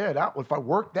special there. If I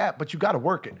work that, but you got to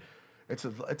work it. It's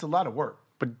a lot of work.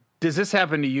 But does this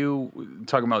happen to you,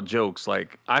 talking about jokes?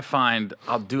 Like, I find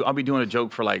I'll be doing a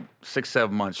joke for like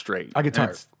 6-7 months straight. I get tired.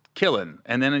 It's killing.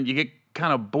 And then you get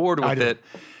kind of bored with it.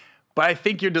 But I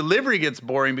think your delivery gets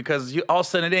boring because all of a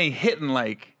sudden it ain't hitting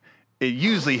like it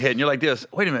usually hit. And you're like this,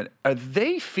 wait a minute, are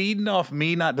they feeding off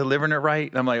me not delivering it right?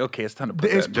 And I'm like, okay, it's time to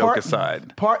put that joke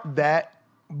aside. Part that,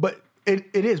 but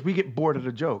it is. We get bored of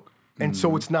the joke. And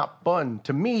so it's not fun.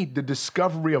 To me, the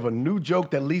discovery of a new joke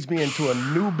that leads me into a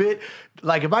new bit,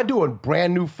 like if I do a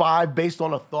brand new 5 based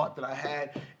on a thought that I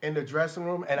had in the dressing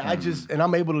room and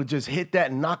I'm able to just hit that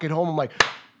and knock it home, I'm like,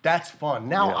 that's fun.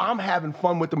 Now I'm having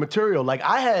fun with the material. Like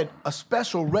I had a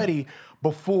special ready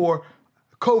before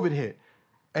COVID hit.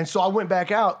 And so I went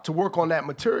back out to work on that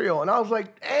material, and I was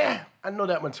like, I know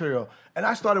that material. And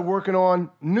I started working on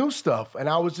new stuff, and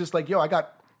I was just like, yo, I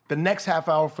got the next half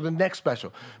hour for the next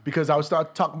special, because I would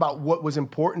start talking about what was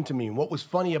important to me and what was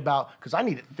funny about, because I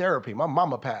needed therapy. My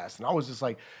mama passed, and I was just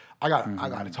like, I got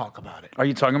to talk about it. Are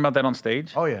you talking about that on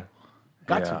stage? Oh yeah,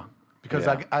 got Yeah. to, because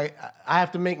Yeah. I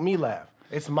have to make me laugh.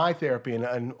 It's my therapy,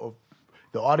 and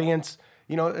the audience,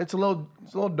 you know, it's a little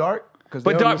dark because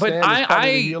they don't understand it's part of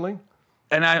the healing.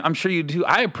 And I'm sure you do.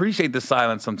 I appreciate the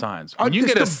silence sometimes. When you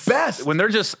It's get the best. When they're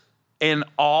just in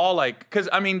awe, like, because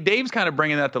I mean, Dave's kind of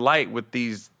bringing that to light with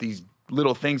these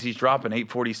little things he's dropping,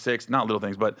 8:46, not little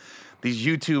things, but these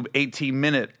YouTube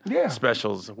 18-minute Yeah.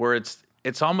 specials where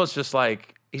it's almost just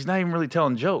like he's not even really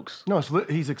telling jokes. No,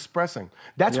 he's expressing.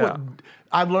 That's Yeah. what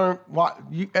I've learned.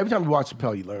 Every time you watch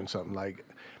Chappelle, you learn something. Like,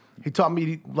 he taught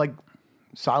me, like,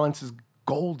 silence is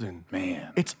golden.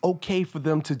 Man. It's okay for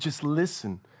them to just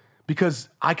listen, because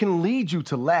I can lead you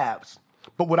to laughs.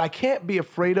 But what I can't be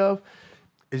afraid of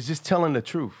is just telling the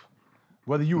truth.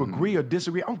 Whether you agree or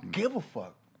disagree, I don't give a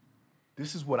fuck.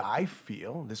 This is what I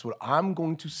feel. This is what I'm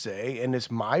going to say, and it's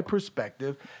my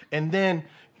perspective. And then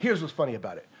here's what's funny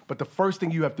about it. But the first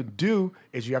thing you have to do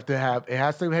is it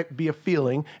has to be a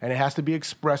feeling, and it has to be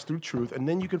expressed through truth, and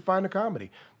then you can find a comedy.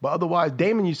 But otherwise,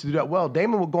 Damon used to do that well.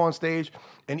 Damon would go on stage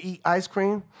and eat ice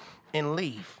cream and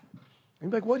leave. And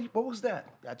he'd be like, what was that?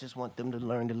 I just want them to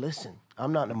learn to listen.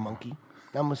 I'm not a monkey.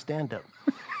 I'm a stand-up.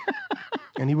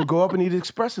 And he would go up and he'd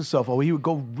express himself, or he would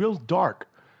go real dark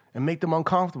and make them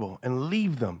uncomfortable and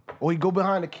leave them. Or he'd go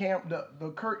behind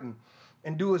the curtain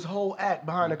and do his whole act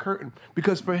behind the curtain.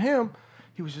 Because for him,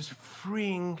 he was just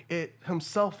freeing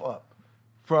himself up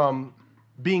from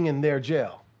being in their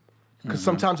jail. Because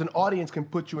sometimes an audience can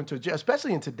put you into jail,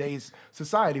 especially in today's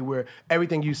society where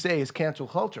everything you say is cancel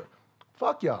culture.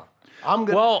 Fuck y'all. I'm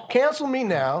going to cancel me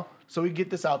now so we get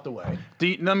this out the way.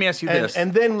 Let me ask you this.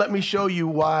 And then let me show you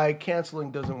why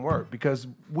canceling doesn't work, because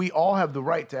we all have the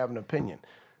right to have an opinion.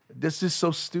 This is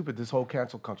so stupid, this whole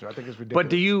cancel culture. I think it's ridiculous. But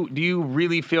do you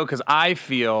really feel, because I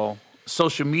feel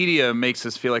social media makes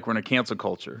us feel like we're in a cancel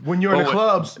culture. When you're in the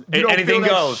clubs, you don't anything feel that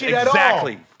goes. shit at all.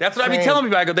 Exactly. That's what I be telling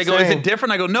people. They go, is it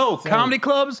different? I go, no, comedy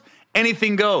clubs,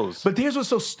 anything goes. But here's what's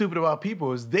so stupid about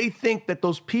people is they think that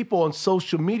those people on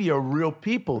social media are real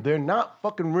people. They're not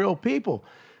fucking real people.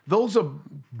 Those are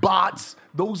bots.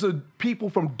 Those are people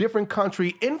from different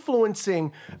countries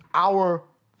influencing our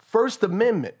First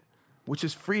Amendment, which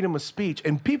is freedom of speech.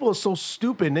 And people are so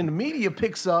stupid, and then the media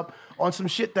picks up on some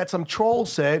shit that some troll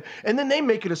said, and then they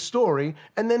make it a story,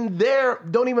 and then they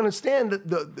don't even understand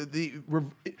the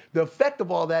effect of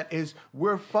all that is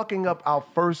we're fucking up our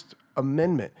First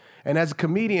Amendment. And as a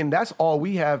comedian, that's all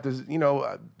we have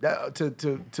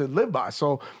to, to live by.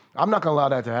 So I'm not gonna allow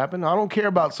that to happen. I don't care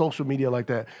about social media like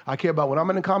that. I care about when I'm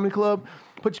in a comedy club,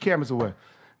 put your cameras away.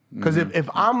 Because if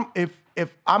I'm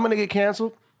gonna get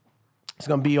canceled, it's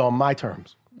gonna be on my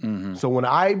terms. Mm-hmm. So when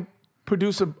I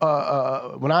produce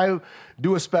when I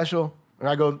do a special and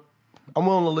I go, I'm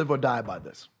willing to live or die by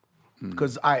this.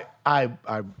 Because I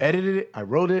edited it, I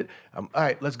wrote it. All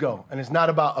right, let's go. And it's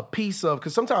not about a piece of,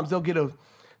 because sometimes they'll get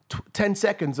 10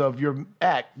 seconds of your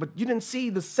act, but you didn't see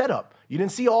the setup. You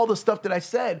didn't see all the stuff that I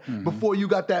said before you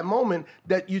got that moment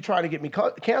that you're trying to get me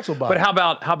canceled by. But how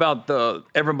about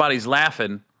everybody's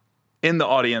laughing in the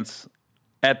audience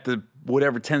at the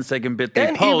whatever 10-second bit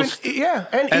they post?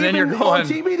 And then even you're going, on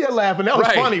TV they're laughing. That was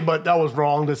Right. funny, but that was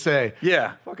wrong to say.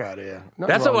 Yeah. Fuck out of here.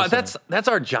 That's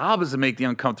our job, is to make the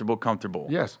uncomfortable comfortable.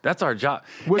 Yes. That's our job.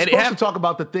 We're supposed to talk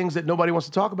about the things that nobody wants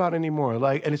to talk about anymore.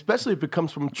 Like, and especially if it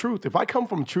comes from truth. If I come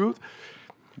from truth,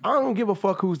 I don't give a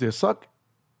fuck who's there.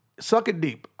 Suck it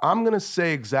deep. I'm gonna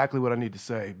say exactly what I need to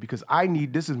say because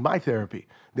this is my therapy.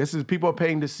 This is people are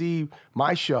paying to see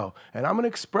my show. And I'm gonna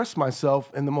express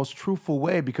myself in the most truthful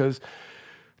way because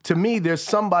to me, there's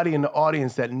somebody in the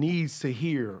audience that needs to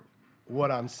hear what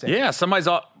I'm saying. Yeah, somebody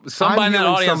in that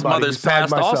audience mother's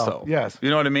passed myself. also. Yes. You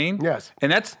know what I mean? Yes.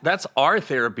 And that's our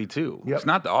therapy too. Yep. It's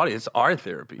not the audience, it's our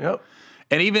therapy. Yep.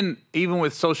 And even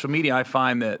with social media, I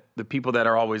find that the people that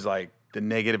are always like the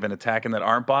negative and attacking that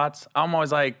aren't bots, I'm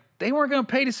always like, they weren't going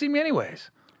to pay to see me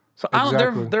anyways. So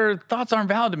Exactly. their thoughts aren't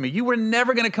valid to me. You were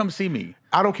never going to come see me.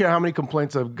 I don't care how many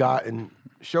complaints I've gotten.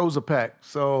 Shows are packed.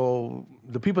 So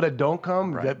the people that don't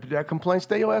come, that complain,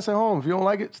 stay your ass at home. If you don't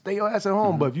like it, stay your ass at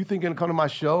home. But if you think you're going to come to my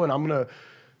show and I'm going to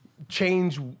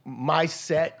change my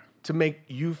set to make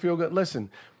you feel good,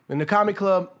 listen, in the comedy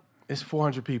club, it's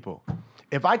 400 people.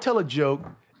 If I tell a joke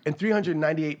and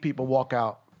 398 people walk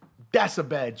out, that's a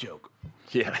bad joke.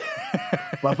 Yeah.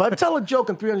 But if I tell a joke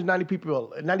and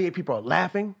 398 people are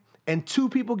laughing and 2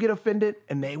 people get offended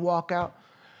and they walk out,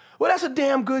 Well, that's a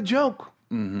damn good joke.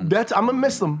 I'm gonna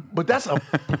miss them, but that's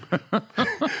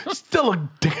still a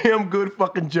damn good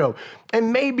fucking joke.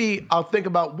 And maybe I'll think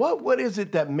about what is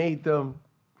it that made them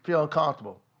feel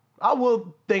uncomfortable. I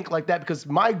will think like that because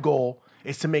my goal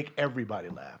is to make everybody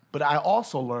laugh. But I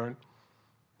also learned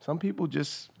some people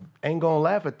just ain't gonna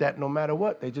laugh at that no matter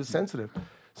what. They just sensitive.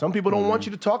 Some people don't want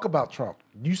you to talk about Trump.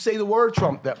 You say the word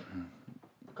Trump,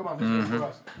 come on, this is for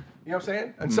us. You know what I'm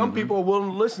saying? And some people are willing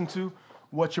to listen to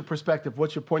what's your perspective,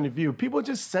 what's your point of view. People are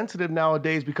just sensitive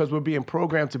nowadays because we're being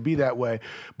programmed to be that way.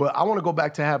 But I want to go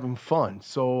back to having fun.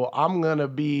 So I'm gonna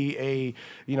be a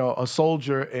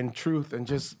soldier in truth and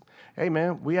just, hey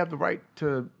man, we have the right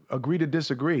to agree to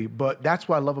disagree. But that's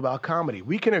what I love about comedy.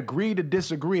 We can agree to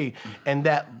disagree, and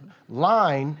that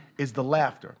line is the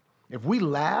laughter. If we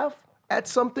laugh at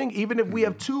something, even if we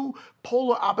have two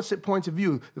polar opposite points of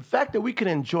view, the fact that we can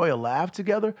enjoy a laugh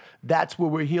together, that's where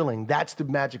we're healing. That's the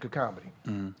magic of comedy.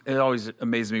 It always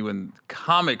amazes me when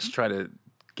comics try to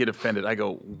get offended. I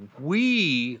go,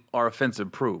 we are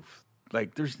offensive proof.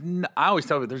 Like I always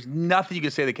tell people, there's nothing you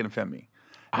can say that can offend me.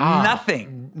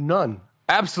 Nothing. None.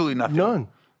 Absolutely nothing. None.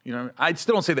 You know, I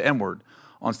still don't say the N-word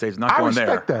on stage. Not going there.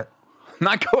 I respect that.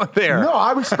 Not going there. No,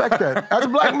 I respect that. As a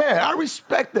black man, I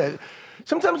respect that.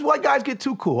 Sometimes white guys get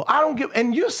too cool. I don't give,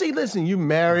 and you see, listen, you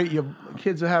married, your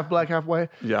kids are half black, half white.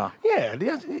 Yeah. Yeah,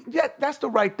 that's the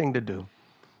right thing to do.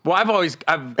 Well, I've And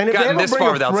if gotten they this ever far bring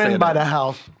a without friend saying by it. the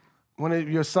house, one of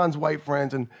your son's white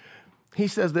friends, and he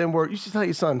says the N-word, you should tell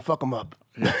your son, fuck him up.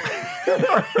 Don't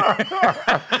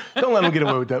let him get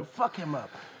away with that. Fuck him up.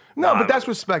 No, but that's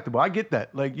respectable. I get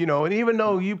that. Like, and even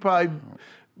though you probably,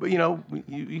 you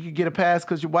could get a pass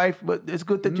because your wife, but it's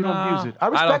good that you don't abuse it. I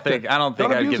respect it. I don't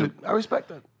think I'd abuse get it. I respect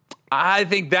that. I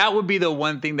think that would be the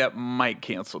one thing that might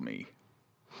cancel me,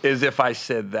 is if I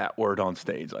said that word on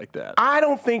stage like that. I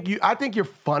think you're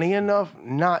funny enough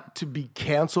not to be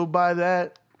canceled by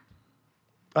that.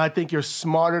 I think you're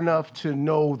smart enough to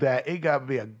know that it got to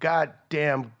be a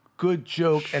goddamn good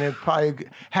joke, and it probably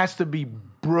has to be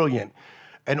brilliant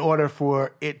in order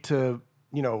for it to,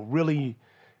 really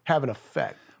have an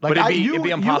effect. Like, But it'd be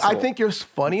impossible. I think you're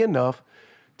funny enough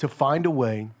to find a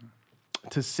way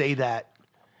to say that,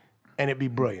 and it'd be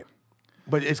brilliant.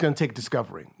 But it's going to take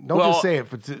discovery. Don't just say it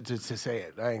to say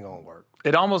it. That ain't going to work.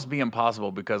 It'd almost be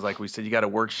impossible because, like we said, you got to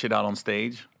work shit out on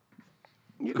stage.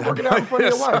 You can work it out in front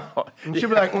of your wife. And she'll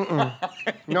be like,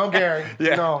 no, Gary,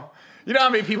 no. You know how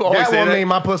many people always That say won't that? make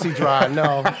my pussy dry,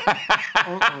 no.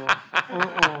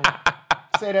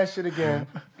 Say that shit again.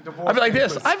 I'd be like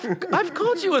this. I've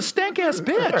called you a stank ass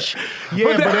bitch. Yeah,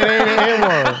 but it ain't an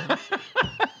N-word.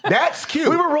 That's cute.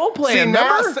 We were role playing. See,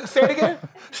 now, remember? say it again.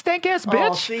 Stank ass Oh,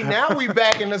 bitch. see, now we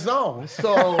back in the zone.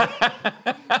 So,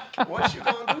 what you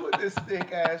gonna do with this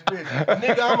stink ass bitch?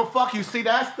 Nigga, I'ma fuck you. See,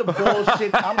 that's the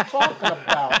bullshit I'm talking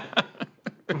about.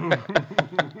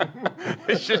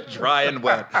 It's just dry and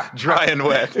wet. Dry and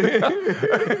wet.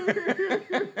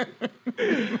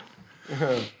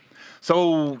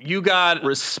 So you got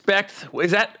Respect. When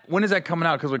is that coming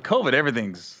out? Because with COVID,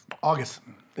 everything's. August.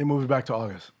 They moved it back to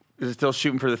August. Is it still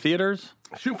shooting for the theaters?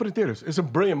 Shooting for the theaters. It's a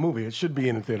brilliant movie. It should be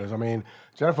in the theaters. I mean,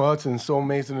 Jennifer Hudson's so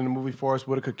amazing in the movie. Forrest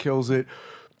Whitaker kills it.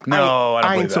 No, I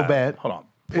don't ain't believe so that. bad. Hold on.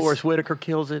 Forrest Whitaker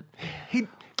kills it. He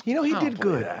did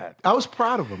good. that. I was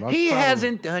proud of him. He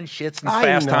hasn't done shit since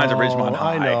Fast Times at Ridgemont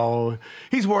High. I know.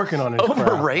 He's working on his craft.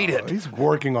 Overrated. He's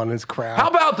working on his craft. How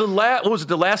about the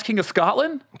last King of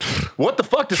Scotland? What the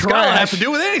fuck does Scotland have to do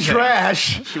with anything?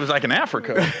 Trash. She was like in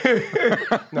Africa.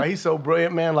 No, he's so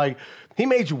brilliant, man. Like, he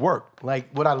made you work. Like,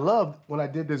 what I loved when I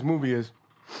did this movie is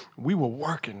we were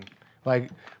working.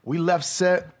 Like, we left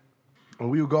set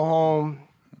and we would go home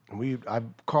and I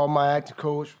called my acting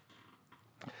coach,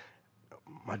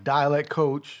 my dialect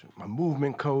coach, my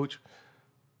movement coach,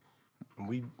 and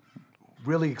we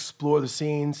really explore the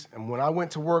scenes. And when I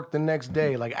went to work the next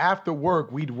day, like after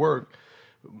work, we'd work,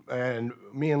 and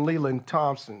me and Leland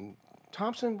Thompson,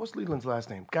 what's Leland's last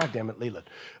name? God damn it, Leland.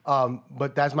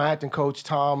 But that's my acting coach,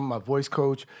 Tom, my voice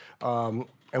coach, and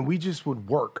we just would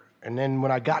work. And then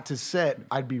when I got to set,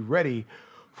 I'd be ready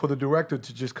for the director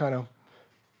to just kind of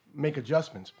make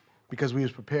adjustments because we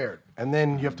was prepared. And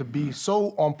then you have to be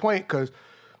so on point because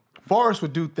Forrest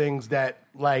would do things that,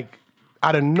 like,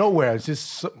 out of nowhere, it's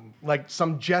just like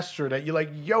some gesture that you're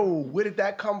like, yo, where did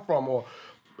that come from? Or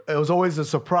it was always a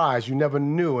surprise. You never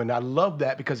knew. And I loved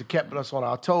that because it kept us on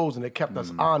our toes and it kept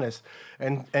us honest.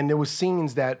 And there were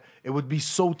scenes that it would be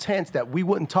so tense that we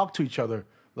wouldn't talk to each other,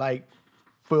 like,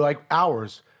 for, like,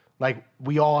 hours. Like,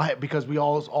 because we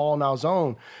all was all in our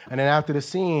zone. And then after the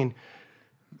scene,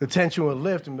 the tension would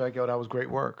lift and be like, yo, that was great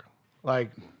work.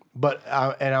 Like, But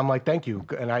and I'm like, thank you.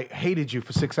 And I hated you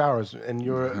for 6 hours, and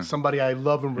you're somebody I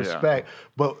love and respect.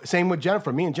 But same with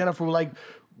Jennifer. Me and Jennifer were like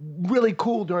really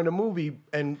cool during the movie,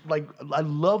 and like I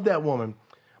love that woman.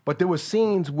 But there were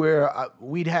scenes where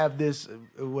we'd have this,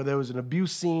 where there was an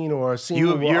abuse scene or a scene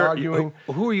where we're arguing.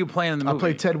 Who are you playing in the movie? I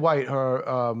played Ted White,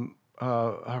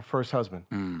 her first husband.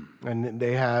 And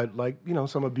they had like,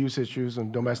 some abuse issues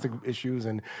and domestic issues.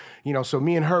 And, so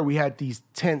me and her, we had these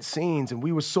tense scenes and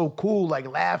we were so cool, like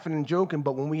laughing and joking.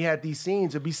 But when we had these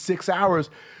scenes, it'd be 6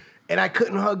 hours and I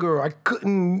couldn't hug her. I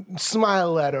couldn't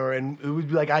smile at her. And it would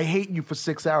be like, I hate you for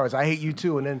 6 hours. I hate you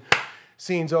too. And then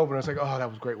scene's over and it's like, oh, that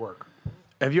was great work.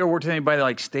 Have you ever worked with anybody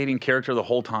like stayed in character the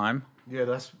whole time? Yeah,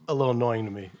 that's a little annoying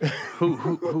to me.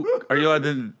 Who are you allowed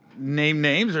to name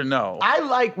names or no? I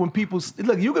like when people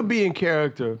look. You can be in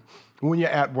character when you're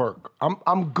at work.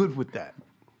 I'm good with that.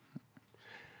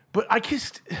 But I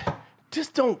just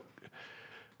don't.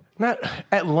 Not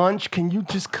at lunch. Can you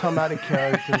just come out of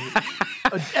character?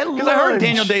 Because I heard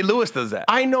Daniel Day-Lewis does that.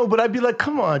 I know, but I'd be like,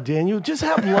 come on, Daniel, just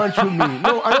have lunch with me.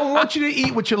 No, I don't want you to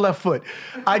eat with your left foot.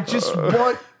 I just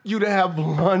want you to have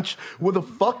lunch with a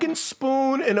fucking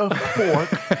spoon and a fork.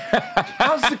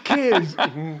 How's the kids?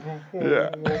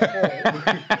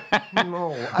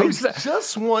 No, I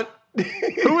just want.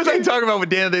 Who was I talking about with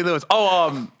Daniel Day-Lewis?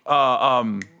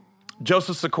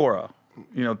 Joseph Sikora.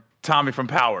 Tommy from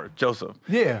Power, Joseph.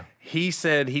 Yeah. He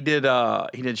said he did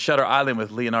Shutter Island with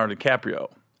Leonardo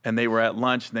DiCaprio, and they were at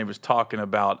lunch and they was talking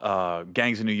about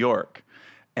Gangs of New York,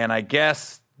 and I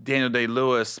guess Daniel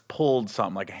Day-Lewis pulled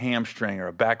something like a hamstring or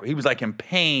a back. He was like in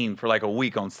pain for like a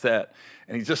week on set,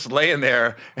 and he's just laying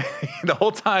there the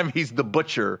whole time. He's the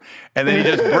butcher, and then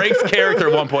he just breaks character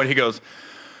at one point. He goes,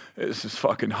 "This is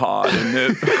fucking hot, isn't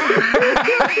it?"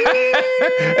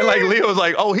 And like Leo was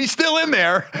like, "Oh, he's still in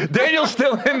there. Daniel's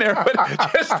still in there, but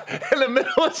just in the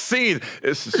middle of the scene,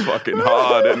 this is fucking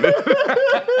hot, isn't it?"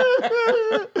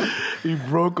 He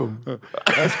broke him.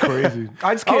 That's crazy.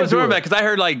 I just I can't was do worried it. about because I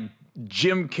heard like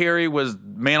Jim Carrey was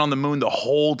Man on the Moon the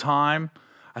whole time.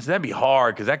 I said that'd be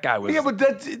hard because that guy was. Yeah, but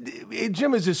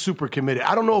Jim is just super committed.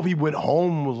 I don't know if he went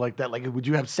home was like that. Like, would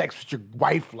you have sex with your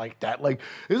wife like that? Like,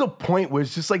 there's a point where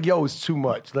it's just like, yo, it's too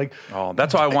much. Like, oh,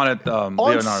 that's why I wanted on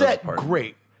Leonardo's set, part.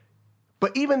 great.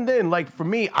 But even then, like for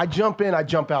me, I jump in, I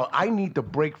jump out. I need the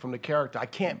break from the character. I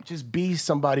can't just be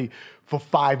somebody for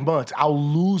 5 months. I'll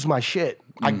lose my shit.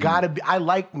 I gotta be. I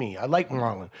like me. I like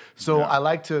Marlon. So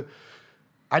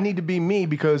I need to be me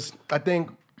because I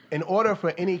think. In order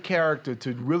for any character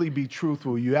to really be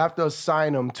truthful, you have to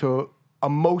assign them to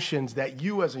emotions that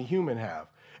you as a human have.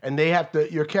 And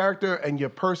your character and your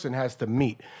person has to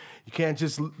meet. You can't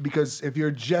just, because if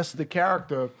you're just the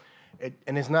character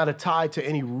and it's not a tie to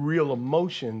any real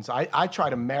emotions, I try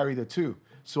to marry the two.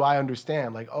 So I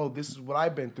understand, like, oh, this is what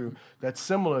I've been through. That's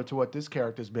similar to what this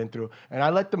character's been through. And I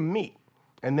let them meet.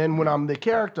 And then when I'm the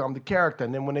character, I'm the character.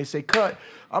 And then when they say cut,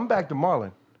 I'm back to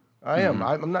Marlon. I am.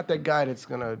 I'm not that guy that's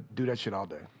gonna do that shit all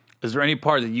day. Is there any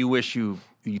part that you wish you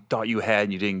thought you had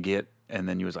and you didn't get, and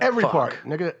then you was like, every fuck. part,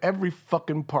 nigga, every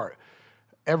fucking part,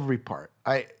 every part.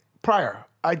 Prior.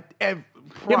 Yeah,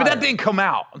 but that didn't come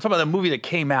out. I'm talking about the movie that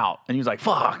came out, and he was like,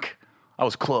 fuck, I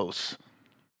was close.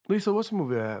 Lisa, what's the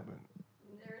movie that happened?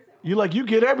 You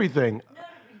get everything. No,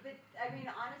 but I mean,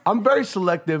 honestly, I'm very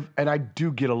selective, and I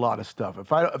do get a lot of stuff.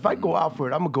 If I go out for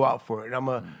it, I'm gonna go out for it, and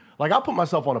I'll put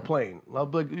myself on a plane. I'll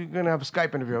be like, you're going to have a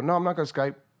Skype interview. No, I'm not going to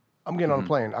Skype. I'm getting on a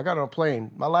plane. I got on a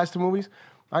plane. My last 2 movies,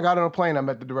 I got on a plane. I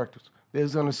met the directors. They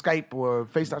was on a Skype or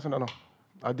FaceTime. I said, no.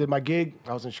 I did my gig.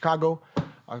 I was in Chicago.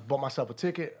 I bought myself a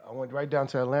ticket. I went right down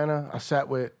to Atlanta. I sat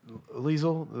with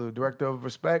Liesel, the director of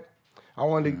Respect. I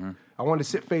wanted to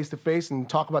sit face to face and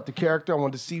talk about the character. I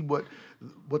wanted to see what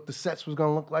the sets was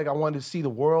going to look like. I wanted to see the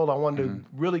world. I wanted to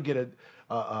really get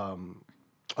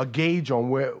a gauge on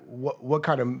what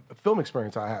kind of film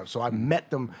experience I have. So I met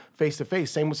them face to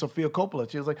face. Same with Sofia Coppola.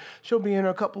 She was like, she'll be in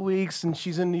a couple weeks and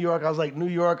she's in New York. I was like, New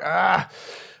York, I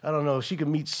don't know. She could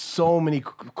meet so many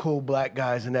cool black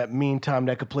guys in that meantime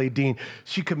that could play Dean.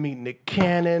 She could meet Nick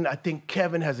Cannon. I think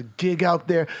Kevin has a gig out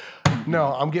there. No,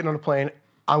 I'm getting on a plane.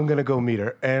 I'm going to go meet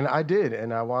her. And I did.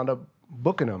 And I wound up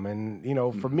booking them. And,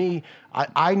 for me,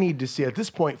 I need to see, at this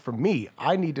point, for me,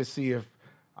 I need to see if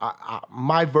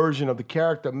my version of the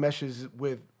character meshes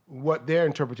with what their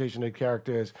interpretation of the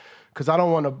character is, because I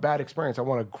don't want a bad experience. I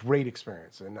want a great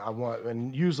experience,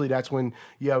 and usually that's when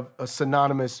you have a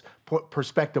synonymous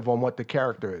perspective on what the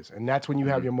character is, and that's when you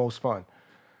have your most fun.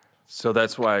 So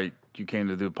that's why you came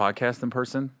to do a podcast in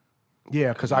person?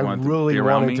 Yeah, because I really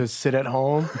wanted to sit at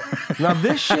home. Now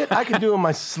this shit I can do in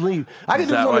my sleep. I can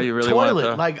do it on the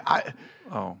toilet.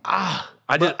 I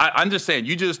I'm just saying,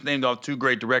 you just named off 2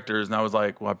 great directors, and I was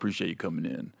like, well, I appreciate you coming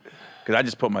in. Because I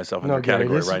just put myself in the Gary,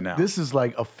 category right now. This is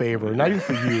like a favor, not even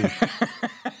for you.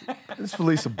 This is for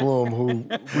Lisa Bloom, who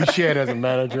we shared as a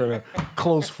manager and a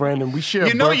close friend, and we share.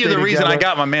 You know, you're the reason I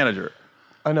together. got my manager.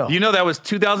 I know. You know that was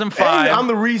 2005. And I'm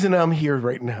the reason I'm here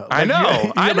right now. I know.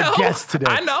 You I have know. a guest today.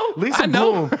 I know. Lisa I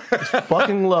know. Bloom is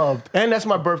fucking loved. And that's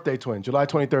my birthday twin, July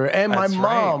 23rd. And That's my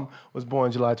mom was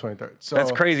born July 23rd. So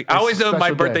That's crazy. I it's always a know my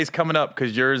special day. birthday's coming up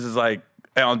because yours is like,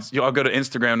 I'll go to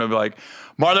Instagram and they'll be like,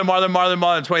 Marlon,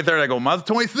 23rd. I go, mine's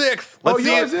 26th. Let's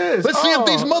see yours is. Let's see if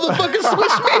these motherfuckers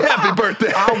wish me happy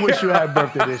birthday. I wish you had a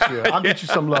birthday this year. I'll get you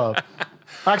some love.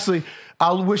 Actually,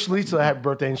 I'll wish Lisa a happy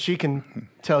birthday, and she can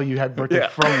tell you happy birthday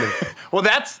from me. Well,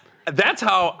 that's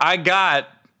how I got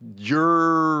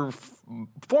your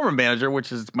former manager,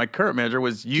 which is my current manager,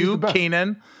 was you,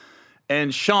 Keenan,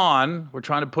 and Sean. We're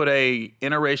trying to put a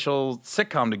interracial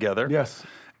sitcom together. Yes.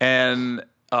 And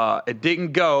it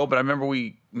didn't go, but I remember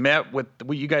we met with,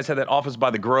 you guys had that office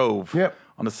by the Grove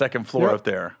on the second floor up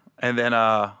there. And then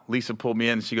Lisa pulled me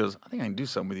in and she goes, I think I can do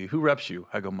something with you. Who reps you?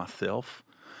 I go, myself.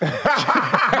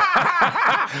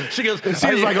 She goes, She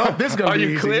was like, oh, this is going to be Are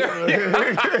you easy. clear?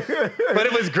 But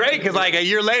it was great because like a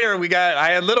year later,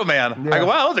 I had Little Man. Yeah. I go,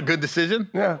 wow, that was a good decision.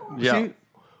 Yeah. Yeah. See,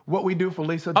 what we do for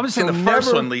Lisa. I'm just saying the first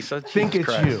never one, Lisa. Think Jesus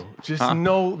it's Christ. you. Just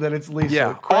know that it's Lisa. Yeah.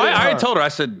 Oh, Credit I her. told her, I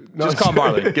said, just call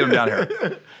Marley. Get him down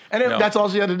here. And then that's all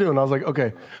she had to do. And I was like,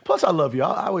 okay. Plus, I love you.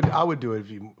 I would do it if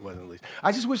you wasn't Lisa.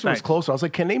 I just wish it was Thanks. closer. I was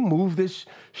like, can they move this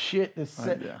shit? This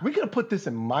set? yeah. We could have put this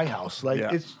in my house. Like,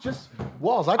 Yeah. it's just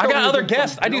walls. I I got thought we other were doing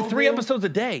guests. I do some 3 building. episodes a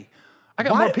day. I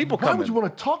got Why, more people why coming. would you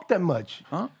want to talk that much?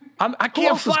 Huh? I Who can't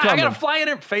else is fly. I got to coming? fly in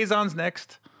it. Faison's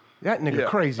next. That nigga Yeah.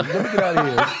 crazy. Let me get out of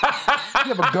here.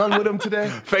 You have a gun with him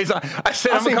today? Faison. I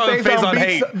said I'm seen gonna call him Faison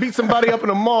Hate. beat somebody up in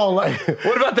a mall. Like,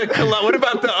 What about the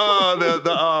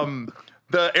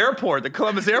airport, the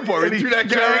Columbus Airport? We threw that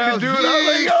guy around. dude. I was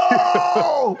like,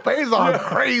 yo, Faison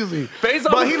crazy.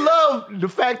 Faison- But he loved the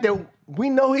fact that we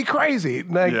know he crazy.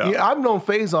 Like, Yeah. I've known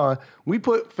Faison. We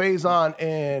put Faison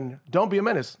in Don't Be a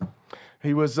Menace.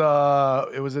 He was,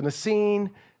 it was in a scene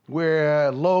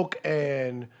where Loke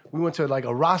and we went to like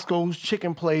a Roscoe's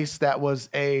chicken place that was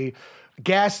a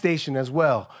gas station as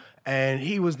well. And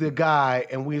he was the guy,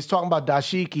 and we was talking about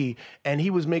dashiki, and he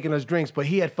was making us drinks, but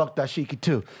he had fucked dashiki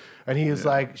too. And he was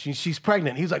like, she's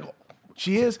pregnant. He's like,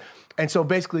 she is? And so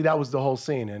basically that was the whole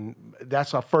scene, and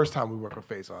that's our first time we worked with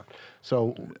Faison.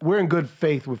 So we're in good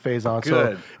faith with Faison.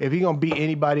 Good. So if he's gonna beat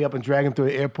anybody up and drag him through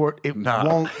the airport, it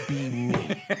won't be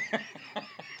me.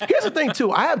 Here's the thing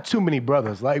too, I have too many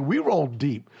brothers. Like, we roll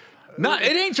deep. No,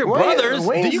 it ain't your Wayne- brothers.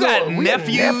 Wayne's You got we have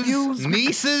nephews,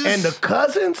 nieces, and the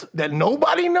cousins that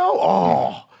nobody know.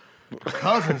 Oh,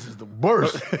 cousins is the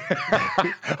worst.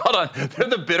 Hold on, they're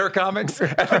the bitter comics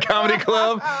at the comedy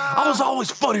club. I was always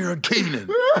funnier than Keenan.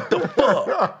 The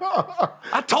fuck?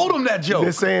 I told him that joke.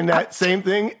 They're saying that same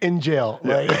thing in jail.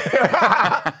 Like,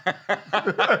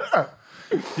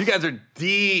 You guys are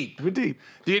deep. we're deep.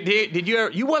 Did you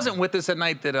ever, you wasn't with us that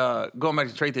night that going back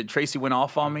to Tracy, that Tracy went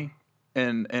off on me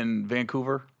in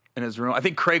Vancouver in his room? I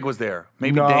think Craig was there.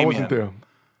 Maybe No, Damien. I wasn't there.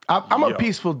 I'm a Yo.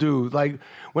 peaceful dude. Like,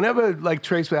 whenever like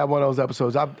Trace had one of those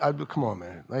episodes, I come on,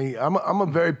 man. Like,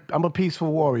 I'm a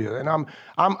peaceful warrior, and I'm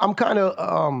kind of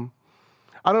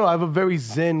I don't know. I have a very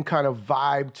zen kind of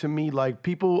vibe to me. Like,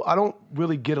 people, I don't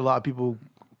really get a lot of people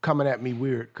coming at me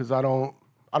weird because I don't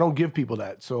give people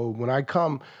that. So when I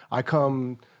come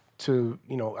to,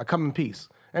 I come in peace.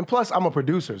 And plus, I'm a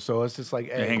producer, so it's just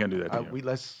like, hey, he ain't gonna do that to you.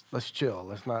 let's chill.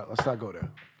 Let's not go there.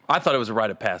 I thought it was a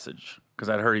rite of passage because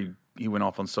I'd heard he went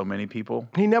off on so many people.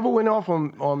 He never went off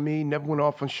on me, never went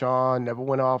off on Sean, never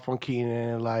went off on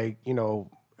Keenan. Like, Well,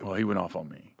 he went off on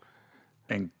me.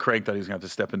 And Craig thought he was going to have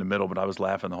to step in the middle, but I was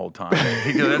laughing the whole time.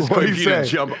 He goes, that's What'd quick he for you to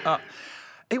say? jump up.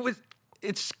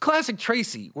 It's classic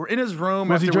Tracy. We're in his room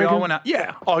Was he after we all drinking? went out.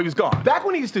 Yeah. Oh, he was gone. back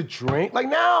when he used to drink, like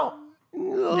now.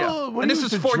 Yeah. When And he this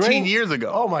used is to 14 drink- years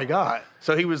ago. Oh my God.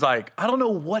 So he was like, I don't know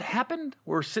what happened.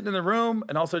 We're sitting in the room,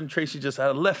 and all of a sudden Tracy just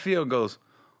out of left field goes,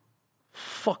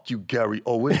 fuck you, Gary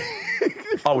Owen.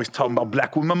 Always talking about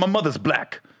black women. My mother's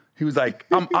black. He was like,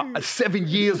 I'm 7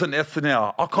 years on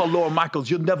SNL. I'll call Laura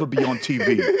Michaels. You'll never be on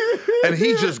TV. And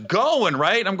he's just going,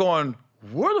 right? I'm going,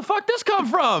 where the fuck this come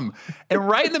from? And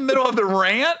right in the middle of the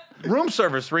rant, room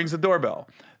service rings the doorbell.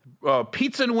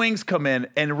 Pizza and wings come in,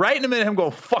 and right in the middle of him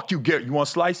going, fuck you, Garrett, you want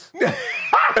a slice? And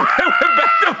I went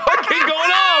back to fucking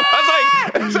going off. I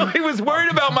was like, so he was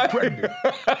worried about my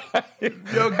and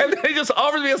then he just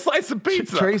offers me a slice of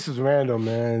pizza. Trace is random,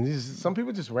 man. Some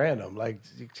people just random. Like,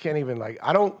 you can't even, like,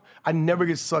 I never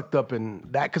get sucked up in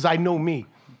that because I know me.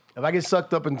 If I get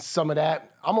sucked up in some of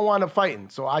that, I'm gonna wind up fighting.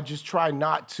 So I just try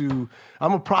not to.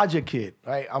 I'm a project kid,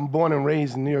 right? I'm born and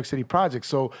raised in New York City project,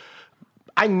 so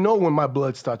I know when my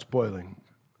blood starts boiling.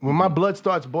 When my blood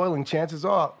starts boiling, chances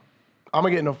are I'm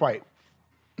gonna get in a fight,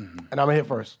 and I'm gonna hit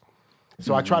first.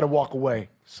 So I try to walk away.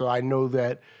 So I know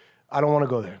that I don't want to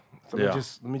go there. So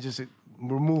let me just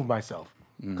remove myself.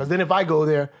 Because then if I go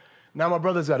there, now my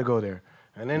brother's got to go there.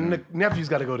 And then the nephew's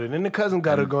got to go there. Then the cousin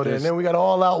got to go there. And then we got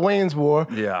all out Wayans war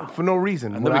for no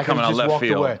reason. And then we coming out left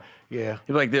field. Away. Yeah.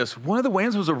 You're like this. One of the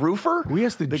Wayans was a roofer? We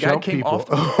used to the jump guy came people.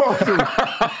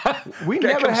 off We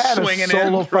never had a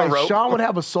solo a fight. rope. Sean would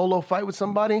have a solo fight with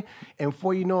somebody, and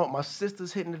before you know it, my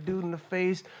sister's hitting the dude in the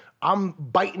face. I'm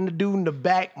biting the dude in the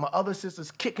back. My other sister's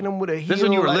kicking him with a heel. This is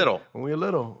when you were little. When we were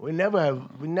little. We never.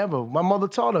 My mother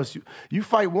taught us, you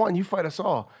fight one, you fight us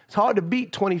all. It's hard to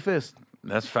beat 20 fists.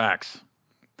 That's facts.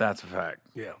 That's a fact.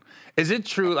 Yeah. Is it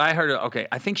true? I heard it. Okay,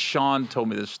 I think Sean told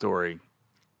me this story,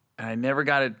 and I never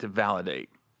got it to validate.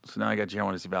 So now I got you. I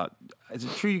want to see about. Is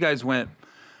it true you guys went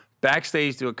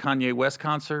backstage to a Kanye West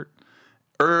concert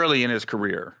early in his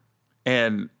career,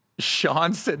 and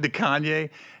Sean said to Kanye,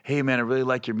 "Hey man, I really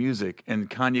like your music," and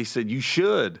Kanye said, "You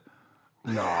should."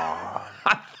 No.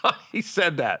 I thought he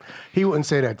said that. He wouldn't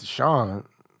say that to Sean.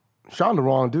 Sean the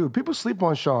wrong dude. People sleep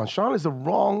on Sean. Sean is the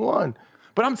wrong one.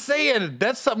 But I'm saying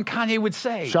that's something Kanye would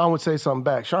say. Sean would say something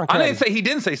back. Sean I Caddy. didn't say he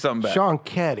didn't say something back. Sean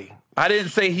Caddy. I didn't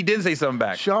say he didn't say something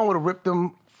back. Sean would have ripped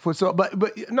them for so, but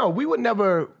no, we would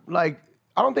never like.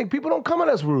 I don't think people don't come at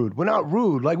us rude. We're not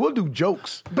rude. Like we'll do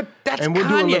jokes, But that's and we'll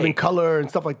do a Kanye. living color and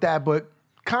stuff like that. But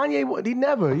Kanye, he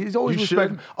never. He's always You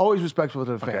should. always respectful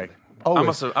to the family. Okay.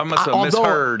 Always. I must have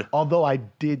misheard. Although I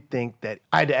did think that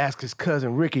I had to ask his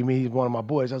cousin Ricky. He's one of my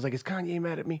boys. I was like, "Is Kanye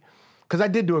mad at me?" Because I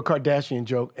did do a Kardashian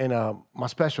joke in my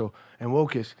special in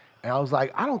Wokish, and I was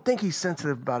like, "I don't think he's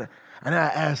sensitive about it." And I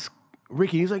asked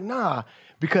Ricky. He's like, "Nah,"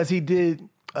 because he did.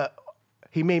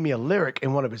 He made me a lyric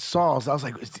in one of his songs. I was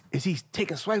like, is he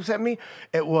taking swipes at me?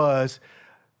 It was,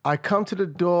 I come to the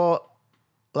door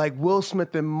like Will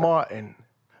Smith and Martin.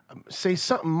 Say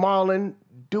something, Marlon.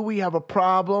 Do we have a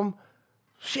problem?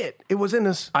 Shit, it was in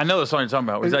this. I know the song you're talking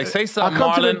about. He's like, say something, I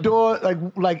come Marlon. to the door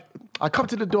like I come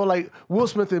to the door like Will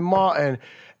Smith and Martin.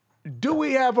 Do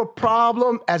we have a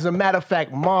problem? As a matter of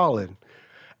fact, Marlon.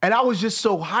 And I was just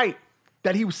so hyped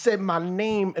that he said my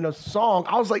name in a song.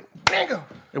 I was like, nigga.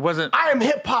 It wasn't. I am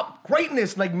hip hop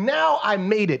greatness. Like now I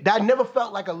made it. I never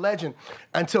felt like a legend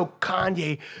until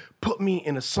Kanye put me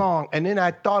in a song. And then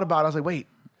I thought about it. I was like, wait,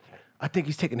 I think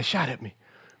he's taking a shot at me.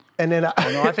 And then No,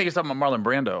 I think it's talking about Marlon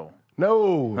Brando.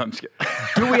 no. I'm just kidding.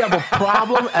 Do we have a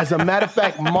problem? As a matter of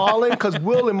fact, Marlon, because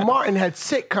Will and Martin had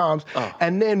sitcoms,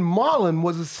 and then Marlon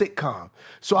was a sitcom.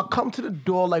 So I come to the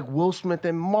door like Will Smith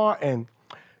and Martin.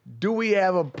 Do we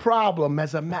have a problem?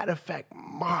 As a matter of fact,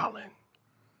 Marlon.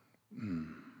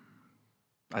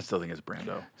 I still think it's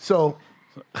Brando. So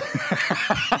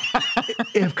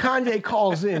if Kanye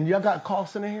calls in, y'all got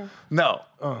Carlson in here? No.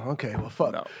 Oh, okay. Well,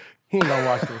 fuck. No. He ain't gonna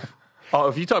watch this. Oh,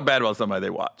 if you talk bad about somebody, they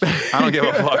watch. I don't give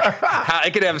a fuck.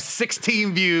 It could have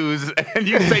 16 views, and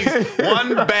you say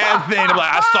one bad thing, I'm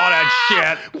like, I saw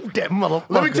that shit. That motherfucker.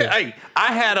 Let me tell you, hey,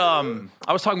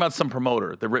 I was talking about some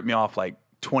promoter that ripped me off like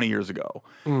 20 years ago.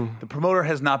 The promoter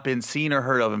has not been seen or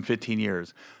heard of in 15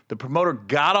 years. The promoter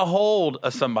got a hold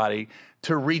of somebody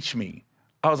to reach me.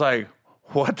 I was like,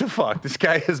 what the fuck? This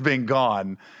guy has been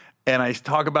gone. And I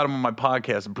talk about him on my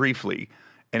podcast briefly,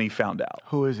 and he found out.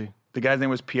 Who is he? The guy's name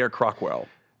was Pierre Crockwell.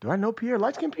 Do I know Pierre?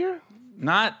 Light skin Pierre?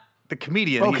 Not the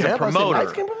comedian. Okay, He's I a was about to say, promoter.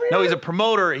 light-skinned Pierre? No, he's a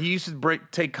promoter. He used to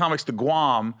take comics to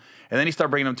Guam, and then he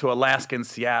started bringing them to Alaska and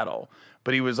Seattle.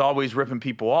 But he was always ripping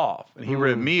people off. And he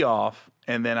ripped me off,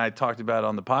 and then I talked about it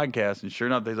on the podcast, and sure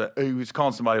enough, he was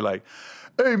calling somebody like,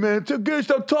 hey, man, tell Gary,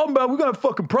 stop talking about it. We got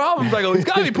fucking problems. I go, he's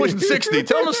got to be pushing 60.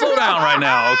 Tell him to slow down right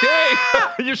now,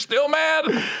 okay? You're still mad?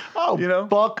 Oh, You know?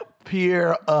 fuck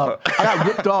Pierre up. I got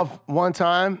ripped off one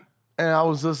time, and I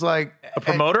was just like, A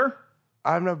promoter?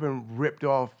 I've never been ripped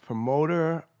off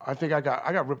promoter. I think I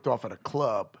got ripped off at a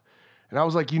club. And I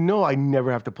was like, I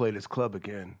never have to play this club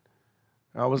again.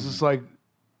 And I was just like,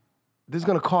 this is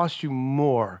going to cost you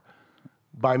more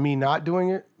by me not doing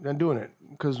it than doing it.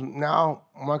 Because now,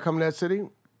 when I come to that city,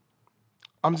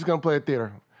 I'm just going to play a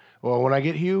theater. Or when I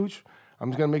get huge, I'm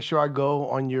just going to make sure I go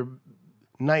on your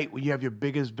night where you have your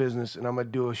biggest business, and I'm going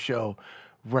to do a show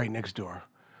right next door.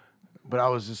 But I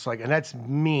was just like, and that's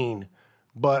mean.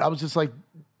 But I was just like,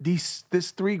 this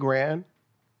 $3,000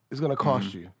 is going to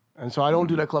cost you. And so I don't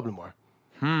do that club anymore.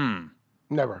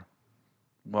 Never.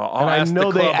 Well, I'll And I ask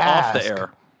know the they club off the ask.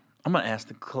 air. I'm going to ask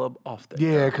the club off the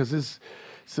air. Yeah, because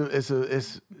it's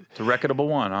It's a reputable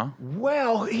one, huh?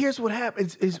 well. Here's what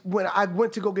happens: is when I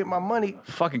went to go get my money,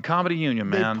 Fucking comedy union,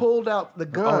 they man. pulled out the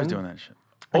gun. Always doing that shit.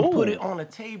 And put it on a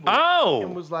table. Oh.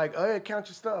 And was like, "Hey, count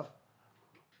your stuff."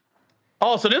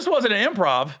 Oh, so this wasn't an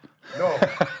improv.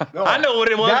 No, I know what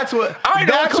it was. That's what. I already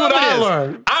know That's what what club I it is.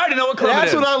 learned. I already know what club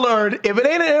That's it is. what I learned. If it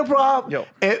ain't an improv, Yo.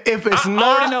 if it's I not,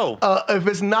 already know. If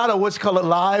it's not a what's called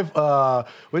live, what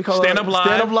do you call Stand up live.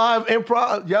 Stand up live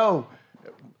improv, yo.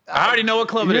 I already know what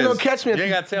club it You is. ain't gonna catch me. You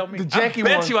ain't gotta tell me. The janky I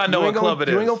bet one. you I know what club it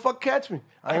is. You ain't gonna fuck catch me.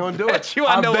 I ain't gonna do it. I bet you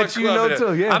I know what bet you club know it is.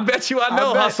 too. Yeah. I bet you I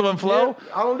know Hustle and Flow.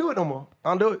 Yeah. I don't do it no more. I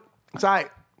don't do it. It's all right.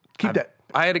 Keep that.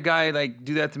 I had a guy like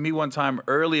do that to me one time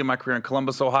early in my career in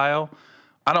Columbus, Ohio.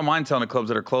 I don't mind telling the clubs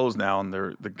that are closed now, and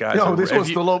they're the guys. No, are, this if one's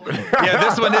you- still open. Yeah,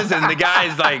 this one isn't.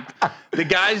 The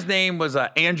guy's name was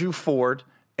Andrew Ford,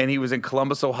 and he was in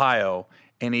Columbus, Ohio,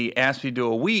 and he asked me to do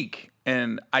a week.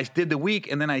 And I did the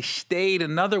week, and then I stayed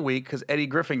another week because Eddie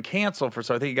Griffin canceled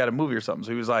so I think he got a movie or something.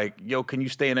 So he was like, "Yo, can you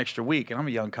stay an extra week?" And I'm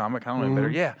a young comic, I don't know better.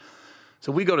 Yeah.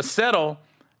 So we go to settle,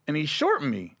 and he's shorting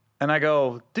me, and I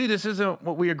go, "Dude, this isn't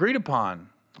what we agreed upon."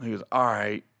 He goes, "All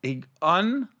right." He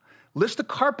lifts the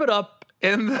carpet up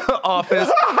in the office.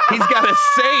 He's got a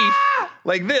safe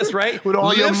like this, right? With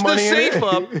all your Lifts money the in safe it.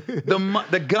 up.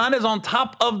 The gun is on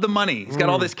top of the money. He's got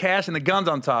all this cash and the gun's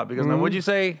on top. He goes, "Now, what'd you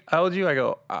say? I owed you?" I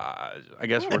go, I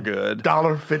guess we're good.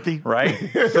 $1.50. Right?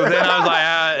 So then I was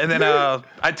like, and then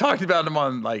I talked about him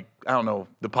on like, I don't know,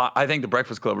 I think the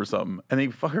Breakfast Club or something. And he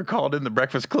fucker called in the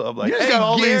Breakfast Club like, You just "Hey, got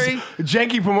all Gary." these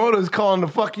janky promoters calling to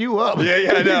fuck you up.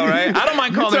 Yeah, I know, right? I don't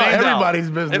mind calling tell names out. everybody's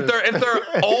business. If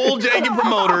they're old janky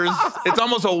promoters, it's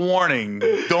almost a warning.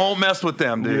 Don't mess with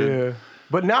them, dude. Yeah.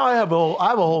 But now I have a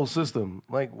whole system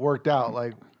like worked out.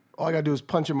 Like all I gotta do is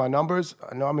punch in my numbers.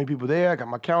 I know how many people there. I got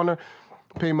my counter,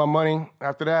 pay my money.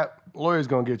 After that, lawyer's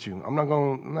gonna get you. I'm not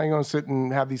gonna sit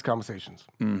and have these conversations.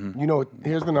 Mm-hmm. You know,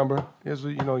 here's the number. Here's what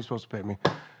you know you're supposed to pay me.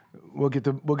 We'll get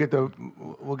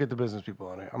the business people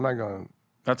on it. I'm not gonna.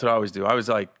 That's what I always do. I was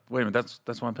like, wait a minute,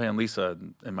 that's why I'm paying Lisa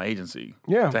and my agency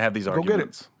Yeah, to have these go get it.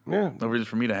 arguments. Yeah. No reason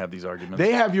for me to have these arguments.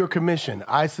 They have your commission.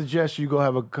 I suggest you go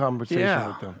have a conversation yeah,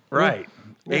 with them. right.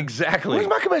 Exactly. Where's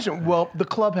my commission? Well, the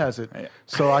club has it.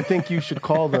 So I think you should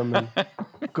call them and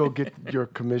go get your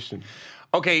commission.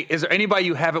 Okay, is there anybody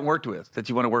you haven't worked with that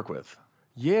you want to work with?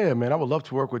 Yeah, man. I would love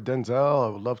to work with Denzel. I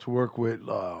would love to work with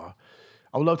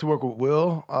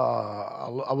Will. I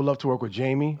would love to work with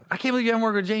Jamie. I can't believe you haven't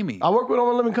worked with Jamie. I work with him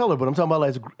on Living Color, but I'm talking about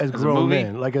like as grown movie?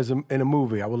 men, like in a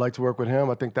movie. I would like to work with him.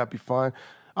 I think that'd be fun.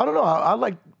 I don't know. I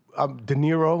like De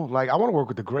Niro. Like I want to work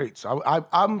with the greats.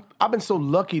 I've been so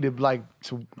lucky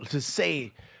to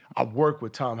say I worked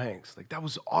with Tom Hanks. Like that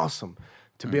was awesome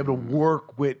to be able to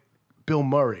work with Bill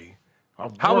Murray.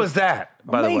 How was that,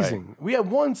 by the way? Amazing. We had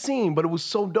one scene, but it was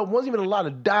so dope. It wasn't even a lot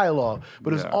of dialogue,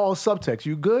 but it was Yeah. all subtext.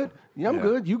 You good? Yeah, I'm Yeah.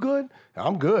 good. You good?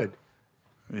 I'm good.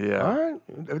 Yeah. All right.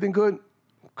 Everything good?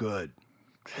 Good.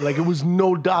 Like it was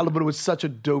no dollar, but it was such a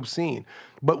dope scene.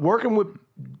 But working with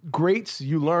greats,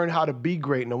 you learn how to be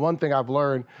great. And the one thing I've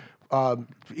learned,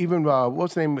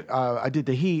 what's the name? I did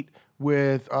The Heat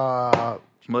with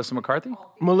Melissa McCarthy?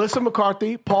 Melissa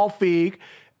McCarthy, Paul Feig,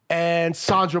 and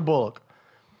Sandra Bullock.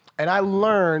 And I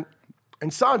learned,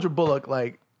 and Sandra Bullock,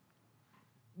 like,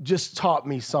 just taught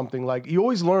me something. Like, you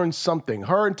always learn something.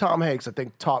 Her and Tom Hanks, I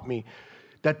think, taught me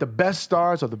that the best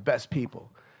stars are the best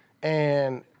people.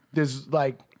 And there's,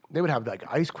 like, they would have, like,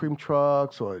 ice cream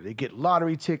trucks, or they get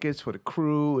lottery tickets for the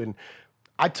crew. And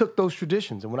I took those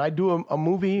traditions. And when I do a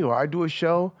movie or I do a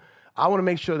show, I want to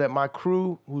make sure that my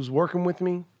crew who's working with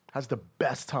me has the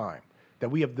best time. That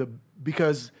we have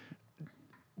because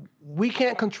we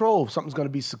can't control if something's going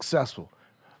to be successful.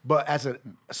 But as a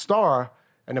star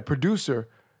and a producer,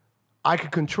 I can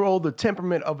control the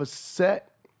temperament of a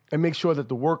set and make sure that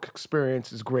the work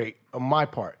experience is great on my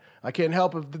part. I can't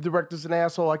help if the director's an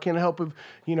asshole. I can't help if,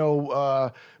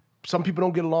 some people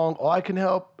don't get along. All I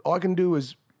can do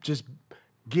is just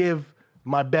give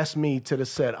my best me to the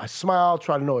set. I smile,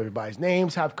 try to know everybody's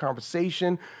names, have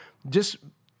conversation. Just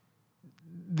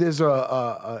there's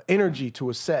a energy to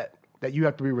a set that you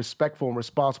have to be respectful and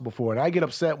responsible for. And I get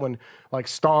upset when like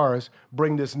stars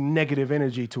bring this negative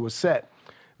energy to a set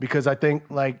because I think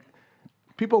like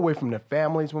people away from their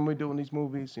families when we're doing these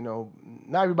movies,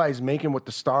 not everybody's making what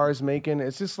the star is making.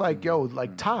 It's just like,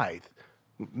 like tithe.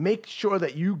 Make sure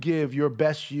that you give your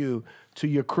best you to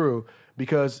your crew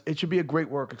because it should be a great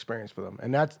work experience for them.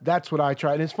 And that's what I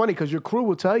try. And it's funny because your crew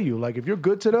will tell you, like if you're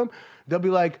good to them, they'll be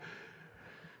like,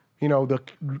 the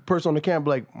person on the camera be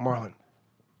like, Marlon,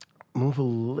 move a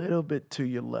little bit to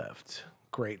your left.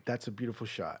 Great, that's a beautiful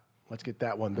shot. Let's get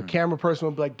that one. The camera person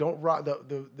will be like, don't rock.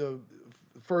 The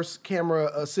first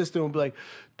camera assistant would be like,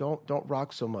 don't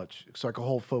rock so much so I can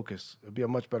hold focus. It'd be a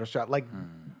much better shot. Like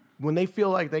when they feel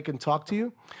like they can talk to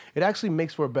you, it actually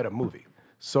makes for a better movie.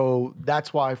 So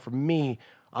that's why for me,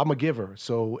 I'm a giver.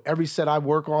 So every set I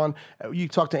work on, you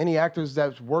talk to any actors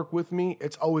that work with me,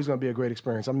 it's always going to be a great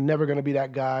experience. I'm never going to be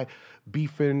that guy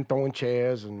beefing, throwing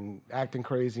chairs, and acting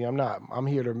crazy. I'm not. I'm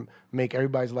here to make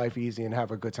everybody's life easy and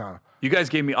have a good time. You guys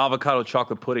gave me avocado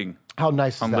chocolate pudding How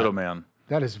nice is on that? Little Man.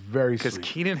 That is very sweet. Because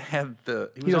Keenan had he was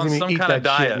doesn't on even some eat kind of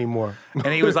that shit diet anymore. And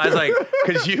I was like,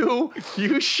 because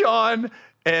you, Sean,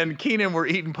 and Keenan were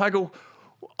eating pie. I go,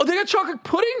 oh, they got chocolate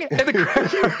pudding? And I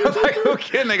was like,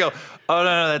 okay. And they go, oh,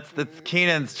 no, that's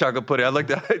Keenan's chocolate pudding.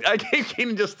 I gave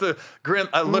Keenan just the grin.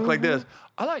 I look like this.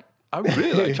 I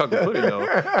really like chocolate pudding, though.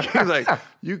 He's like,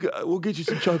 we'll get you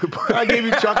some chocolate pudding. I gave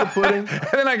you chocolate pudding.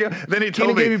 And then he told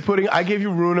Keenan me. gave you pudding. I gave you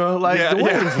Runa. Like, the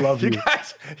Wayans love you. You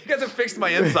guys have fixed my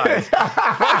insides.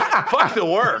 fuck the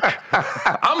work.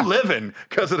 I'm living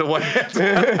because of the Wayans.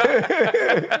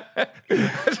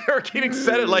 Keenan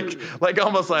said it like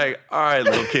almost like, all right,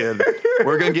 little kid,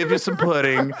 we're going to give you some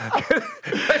pudding.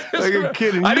 Like a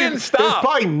kid. I didn't stop. It was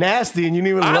probably nasty and you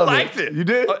didn't even I love it. liked it. You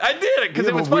did? I did it because You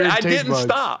it have was a funny. weird I taste didn't buds.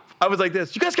 stop. I was like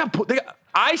this. You guys got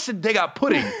I said they got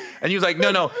pudding. And he was like,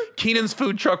 no. Keenan's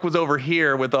food truck was over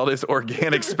here with all this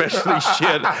organic specialty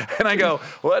shit. And I go,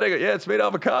 what? I go, yeah, it's made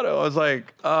avocado. I was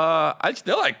like, I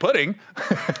still like pudding.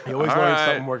 He always All learns right.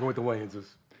 something working with the Wayanses.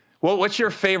 Well, what's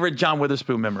your favorite John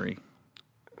Witherspoon memory?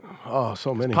 Oh,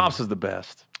 so many. Pops is the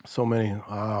best. So many.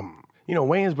 You know,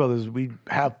 Wayans brothers, we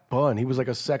have fun. He was like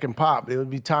a second Pop. There would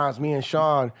be times me and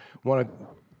Sean want to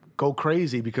go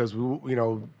crazy because we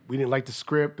didn't like the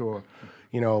script, or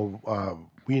we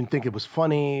didn't think it was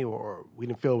funny, or we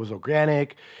didn't feel it was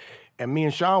organic, and me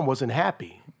and Sean wasn't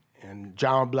happy. And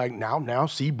John would be like, now,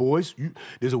 see, boys,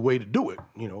 there's a way to do it.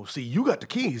 See, you got the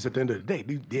keys at the end of the day.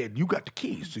 Dad, you got the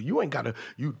keys. So you ain't got to,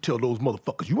 you tell those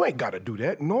motherfuckers, you ain't got to do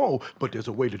that. No, but there's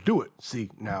a way to do it.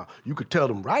 See, now, you could tell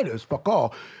them writers, fuck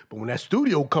off. But when that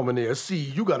studio come in there, see,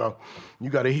 you gotta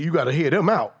hear them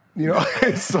out.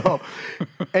 So,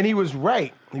 and he was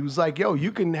right. He was like, yo,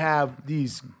 you can have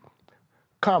these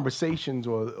conversations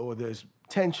or there's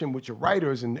tension with your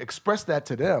writers and express that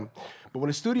to them. But when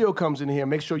the studio comes in here,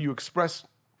 make sure you express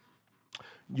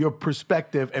your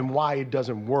perspective and why it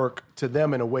doesn't work to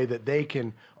them in a way that they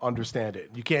can understand it.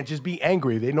 You can't just be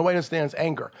angry. Nobody understands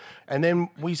anger. And then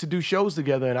we used to do shows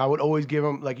together, and I would always give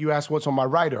them, like, you asked what's on my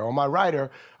writer. On my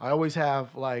writer, I always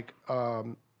have, like,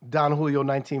 Don Julio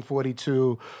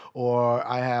 1942, or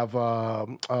I have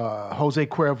Jose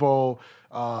Cuervo,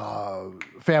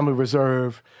 Family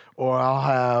Reserve, or I'll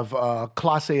have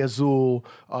Clase Azul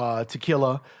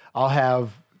tequila. I'll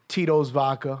have Tito's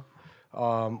vodka,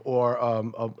 or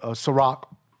a Ciroc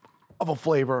of a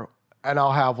flavor, and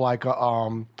I'll have like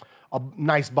a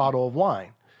nice bottle of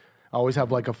wine. I always have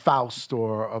like a Faust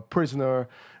or a Prisoner,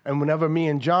 and whenever me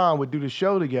and John would do the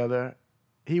show together,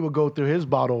 he would go through his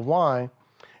bottle of wine,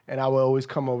 and I would always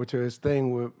come over to his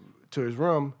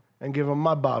room and give him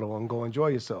my bottle and go enjoy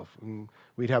yourself. And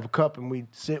we'd have a cup and we'd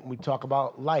sit and we'd talk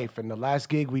about life. And the last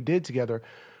gig we did together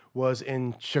was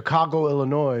in Chicago,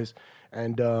 Illinois.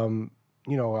 And,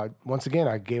 once again,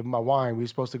 I gave him my wine. We were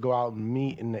supposed to go out and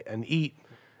meet and eat.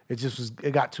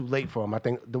 It got too late for him. I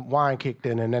think the wine kicked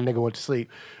in and that nigga went to sleep.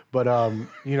 But,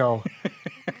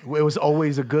 it was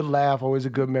always a good laugh, always a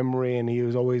good memory. And he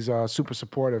was always super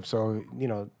supportive. So,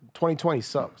 2020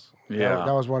 sucks. Yeah.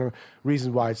 That was one of the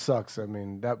reasons why it sucks. I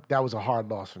mean, that was a hard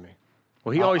loss for me.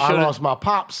 Well, he always I showed lost my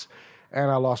pops and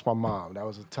I lost my mom. That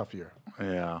was a tough year.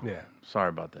 Yeah. Yeah. Sorry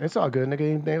about that. It's all good, nigga.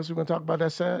 Anything else we're gonna talk about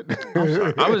that sad?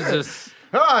 I was just.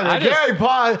 I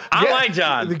like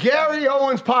John. The Gary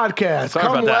Owens podcast. Sorry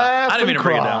Come about that. laugh I didn't mean and to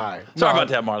bring it cry. down. Sorry about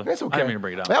that, Marlon. It's okay. I didn't mean to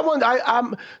bring it down. That one,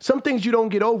 I'm some things you don't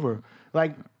get over.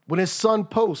 Like when his son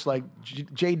posts, like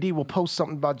JD will post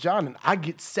something about John, and I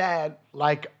get sad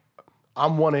like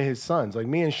I'm one of his sons. Like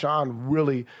me and Sean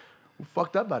really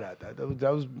fucked up by that.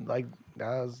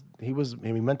 He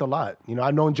meant a lot.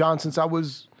 I've known John since I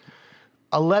was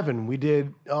 11. We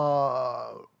did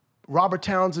Robert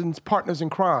Townsend's Partners in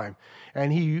Crime,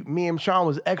 and me and Sean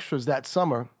was extras that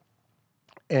summer,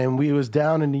 and we was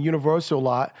down in the Universal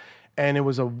lot, and it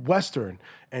was a Western,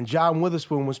 and John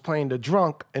Witherspoon was playing the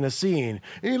drunk in a scene.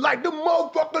 And he's like, the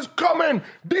motherfuckers coming.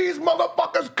 These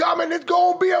motherfuckers coming. It's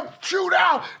going to be a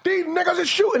shootout. These niggas are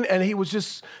shooting. And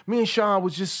me and Sean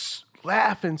was just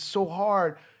laughing so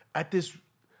hard at this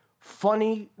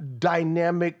funny,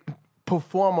 dynamic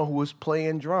performer who was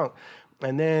playing drunk.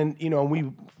 And then,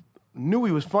 we knew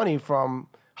he was funny from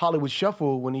Hollywood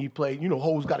Shuffle when he played,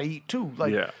 Hoes Gotta Eat Too.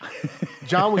 Like, Yeah.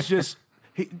 John was just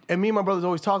And me and my brothers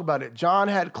always talk about it. John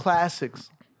had classics.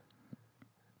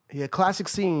 He had classic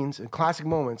scenes and classic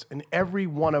moments in every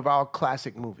one of our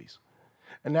classic movies.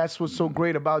 And that's what's so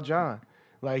great about John.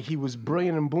 Like, he was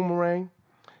brilliant in Boomerang.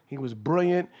 He was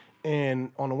brilliant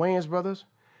on the Wayans Brothers.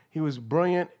 He was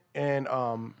brilliant in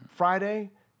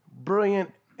Friday.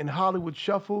 Brilliant in Hollywood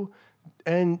Shuffle.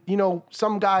 And, you know,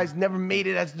 some guys never made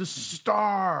it as the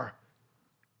star.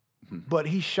 But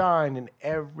he shined in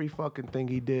every fucking thing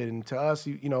he did. And to us,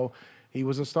 he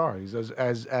was a star. He's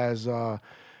as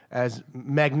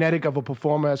magnetic of a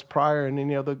performer as Pryor and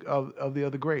any other of the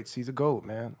other greats. He's a GOAT,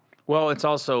 man. Well, it's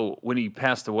also, when he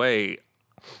passed away,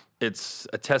 it's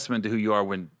a testament to who you are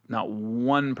when not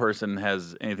one person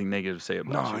has anything negative to say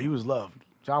about you. No, he was loved.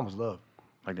 John was loved.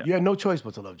 Like that. You had no choice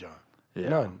but to love John. Yeah.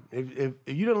 None. If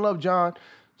you didn't love John,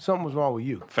 something was wrong with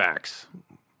you. Facts.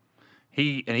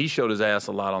 He showed his ass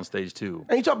a lot on stage too.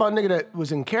 And you talk about a nigga that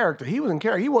was in character. He was in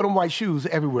character. He wore them white shoes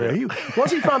everywhere.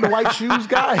 Once he found the white shoes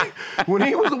guy, when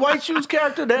he was the white shoes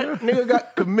character, that nigga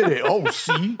got committed. Oh,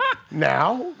 see?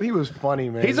 Now, he was funny,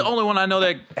 man. He's the only one I know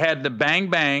that had the Bang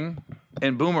Bang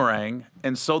and Boomerang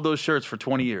and sold those shirts for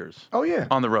 20 years. Oh, yeah.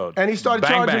 On the road. And he started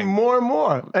Bang charging Bang. more and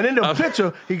more. And in the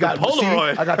picture, he got the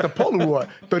Polaroid. See, I got the Polaroid,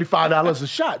 $35 a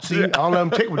shot. See, I don't let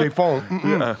them take with their phone.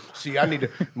 Yeah. See, I need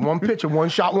one picture, one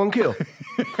shot, one kill.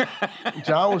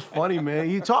 John was funny, man.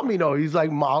 He taught me, though. He's like,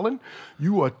 Marlon,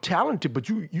 you are talented, but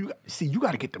you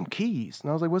got to get them keys. And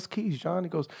I was like, what's keys, John?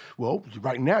 He goes, well,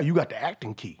 right now, you got the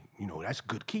acting key. You know, that's a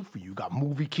good key for you. You got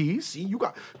movie keys. See, you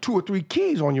got 2 or 3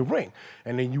 keys on your ring.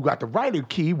 And then you got the writer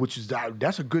key, which is,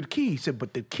 that's a good key. He said,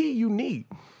 but the key you need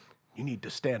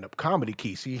the stand-up comedy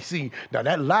key. See, now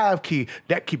that live key,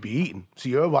 that keep you eating.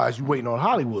 See, otherwise you waiting on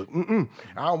Hollywood.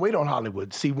 I don't wait on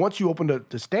Hollywood. See, once you open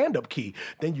the stand-up key,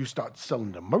 then you start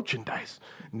selling the merchandise.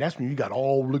 And that's when you got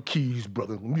all the keys,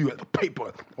 brother. You got the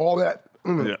paper, all that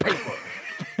paper.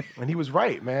 And he was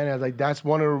right, man. I was like, that's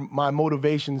one of my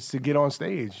motivations to get on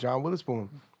stage, John Witherspoon.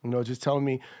 You know, just telling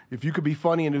me, if you could be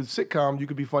funny in a sitcom, you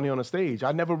could be funny on a stage.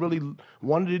 I never really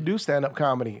wanted to do stand-up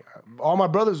comedy. All my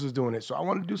brothers was doing it, so I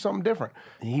wanted to do something different.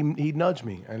 He nudged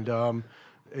me, and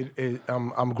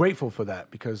I'm grateful for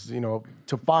that because, you know,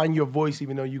 to find your voice,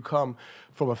 even though you come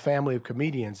from a family of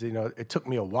comedians, you know, it took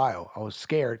me a while. I was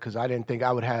scared because I didn't think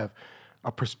I would have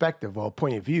a perspective or a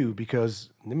point of view because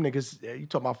them niggas, you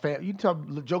talk about you talk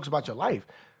jokes about your life.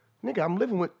 Nigga, I'm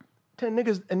living with 10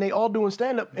 niggas and they all doing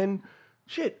stand-up and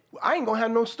shit, I ain't gonna have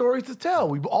no stories to tell.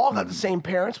 We all got the same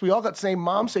parents. We all got the same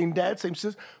mom, same dad, same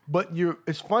sister. But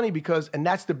it's funny because, and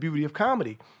that's the beauty of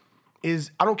comedy, is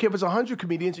I don't care if it's 100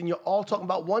 comedians and you're all talking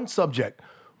about one subject.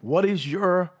 What is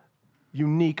your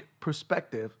unique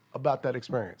perspective about that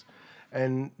experience?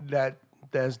 And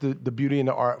that's the beauty and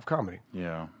the art of comedy.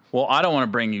 Yeah. Well, I don't want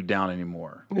to bring you down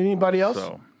anymore. Anybody else?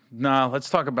 So, nah, let's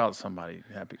talk about somebody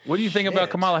happy. What do you think about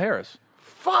Kamala Harris?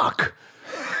 Fuck.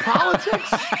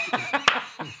 Politics?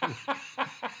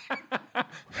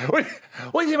 What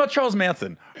do you think about Charles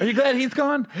Manson? Are you glad he's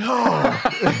gone?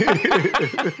 Oh.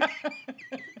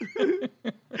 You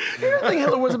don't think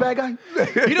Hitler was a bad guy?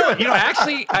 You know,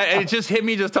 actually, it just hit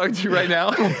me just talking to you right now.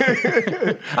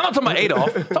 I'm not talking about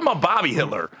Adolf. I'm talking about Bobby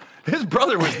Hitler. His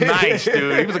brother was nice,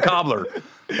 dude. He was a cobbler.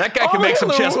 That guy could make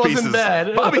some chess pieces.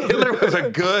 Bad. Bobby Hitler was a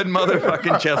good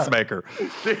motherfucking chess maker.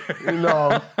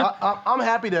 No, I'm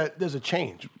happy that there's a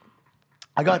change.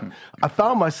 I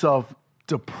found myself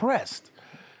depressed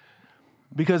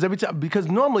because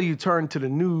normally you turn to the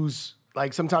news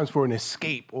like sometimes for an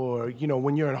escape or, you know,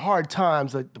 when you're in hard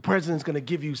times, like the president's going to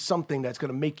give you something that's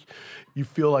going to make you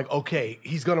feel like, okay,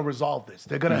 he's going to resolve this.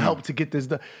 They're going to help to get this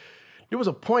done. There was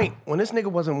a point when this nigga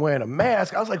wasn't wearing a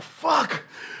mask. I was like, fuck,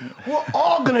 we're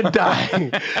all gonna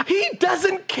die. He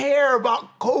doesn't care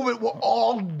about COVID. We're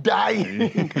all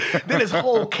dying. Then his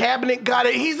whole cabinet got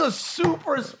it. He's a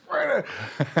super spreader.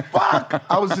 Fuck.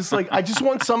 I was just like, I just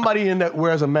want somebody in that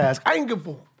wears a mask. I didn't give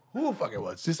a who the fuck it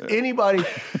was. Just anybody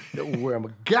that will wear a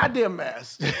goddamn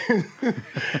mask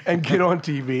and get on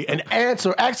TV and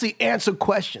actually answer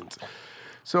questions.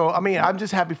 So, I mean, I'm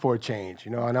just happy for a change,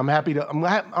 you know, and I'm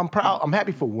proud. I'm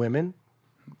happy for women.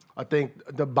 I think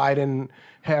the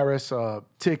Biden-Harris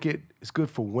ticket is good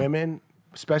for women,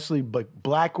 especially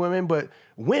black women, but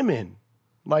women,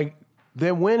 like,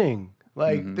 they're winning.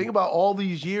 Like, think about all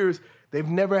these years. They've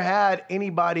never had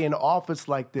anybody in office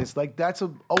like this. Like, that's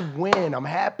a win. I'm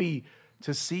happy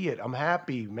to see it. I'm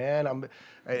happy, man.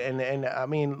 And I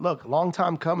mean, look, long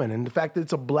time coming. And the fact that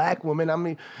it's a black woman, I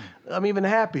mean, I'm even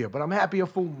happier. But I'm happier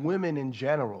for women in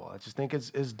general. I just think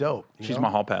it's dope. She's my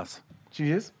hall pass.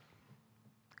 She is?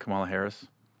 Kamala Harris.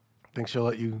 Think she'll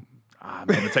let you? I'm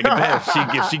gonna take it back.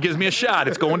 If she gives me a shot,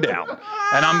 it's going down,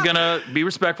 and I'm gonna be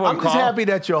respectful. I'm just happy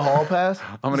that your hall pass.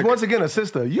 Once again, a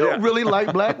sister. You don't really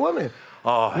like black women.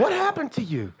 What happened to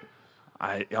you?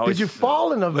 Did you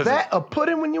fall in a vat of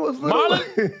pudding when you was little?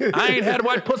 Marlon, I ain't had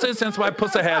white pussy since white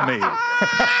pussy had me.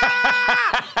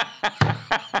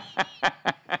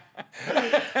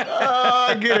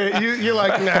 I get it. You're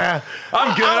like, nah.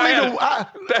 I'm good.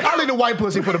 I'll leave the white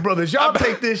pussy for the brothers. Y'all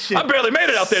take this shit. I barely made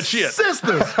it out that shit.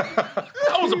 Sisters.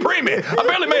 I was a preemie. I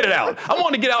barely made it out. I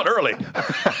wanted to get out early. 9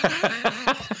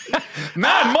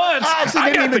 months. I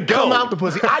actually didn't even go. come out the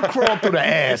pussy. I crawled through the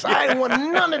ass. I didn't want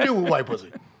nothing to do with white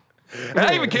pussy. And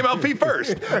I even came out feet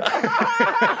first. It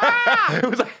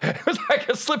was like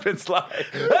a slip and slide.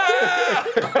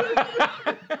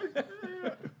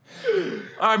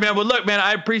 All right, man. Well, look, man,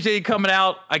 I appreciate you coming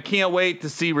out. I can't wait to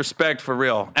see Respect for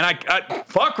real. And I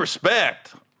fuck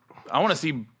Respect. I want to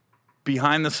see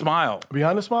Behind the Smile.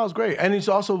 Behind the Smile is great. And it's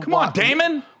also... Come on,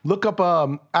 Damon. Look up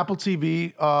Apple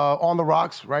TV on the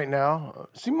rocks right now.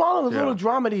 See, Marlon's little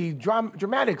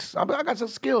dramatics. I got some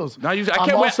skills. I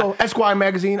can't wait. Also, Esquire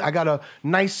Magazine. I got a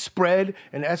nice spread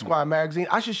in Esquire Magazine.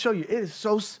 I should show you. It is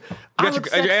so... You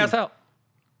got your ass out.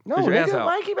 No, nigga,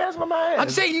 why you keep asking my ass? I'm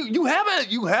saying you do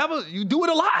it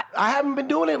a lot. I haven't been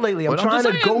doing it lately. I'm trying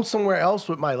to go somewhere else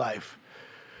with my life.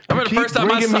 I remember the first time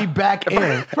bringing me back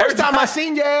in. First time I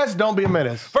seen your ass, don't be a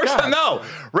menace. First time, no.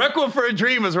 Requiem for a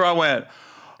Dream is where I went,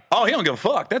 oh, he don't give a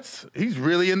fuck. He's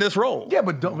really in this role. Yeah,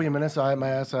 but don't be a menace. I had my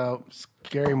ass out.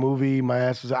 Scary movie. My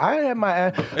ass was out. I had my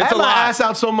ass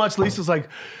out so much. Lisa's like,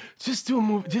 just do a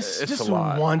movie. Just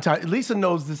one time. Lisa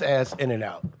knows this ass in and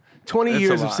out. 20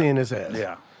 years of seeing this ass.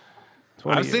 Yeah.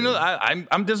 I've seen it.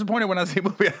 I'm disappointed when I see a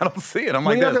movie. I don't see it. I'm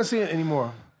like, you're not gonna see it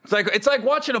anymore. It's like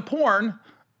watching a porn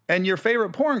and your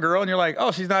favorite porn girl, and you're like,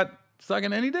 oh, she's not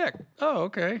sucking any dick. Oh,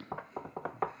 okay.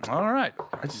 All right.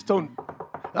 I just don't.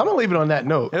 I'm gonna leave it on that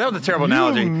note. Yeah, that was a terrible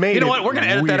analogy. You know what? We're gonna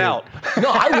edit that out.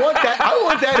 No, I want that. I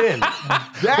want that in.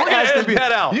 That has to be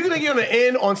that out. You're gonna get on the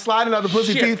end on sliding out the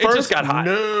pussy teeth first. It just got hot.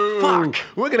 No. Fuck.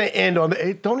 We're gonna end on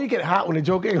the. Don't you get hot when the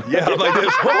joke ends? Yeah, I'm like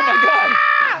this. Oh my god.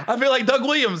 I feel like Doug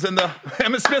Williams in the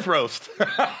Emmett Smith roast.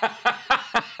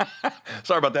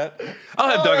 Sorry about that. I'll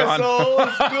have Doug on. So old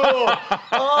school.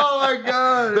 Oh my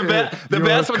god. The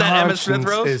best with that Emmett Smith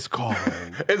roast is calling.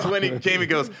 is when Jamie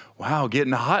goes, "Wow,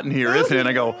 getting hot in here, isn't it?" And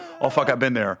I go, "Oh fuck, I've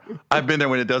been there. I've been there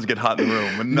when it does get hot in the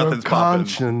room when nothing's popping."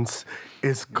 Conscience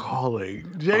is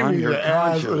calling. Jamie's the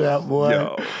ass of that boy.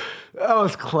 Yo. That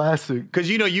was classic. Because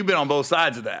you've been on both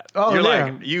sides of that. Oh, You're yeah.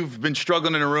 like, you've been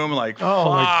struggling in a room like, fuck.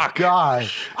 Oh my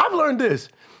gosh. I've learned this.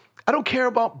 I don't care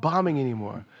about bombing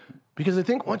anymore. Because I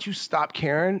think once you stop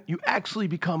caring, you actually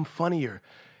become funnier.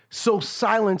 So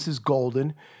silence is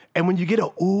golden. And when you get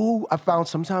a ooh, I found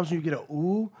sometimes when you get a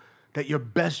ooh, that your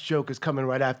best joke is coming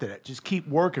right after that. Just keep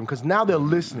working, because now they're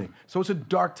listening. So it's a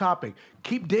dark topic.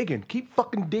 Keep digging. Keep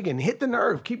fucking digging. Hit the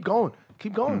nerve. Keep going.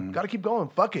 Keep going. Got to keep going.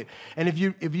 Fuck it. And if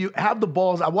you have the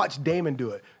balls, I watched Damon do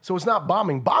it. So it's not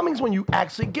bombing. Bombing's when you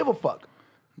actually give a fuck.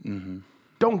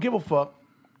 Don't give a fuck.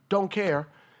 Don't care.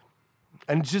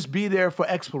 And just be there for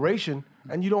exploration.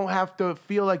 And you don't have to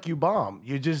feel like you bomb.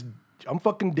 I'm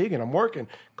fucking digging. I'm working.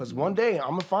 Because one day I'm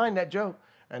going to find that joke.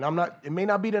 And it may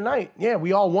not be tonight. Yeah,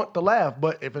 we all want to laugh.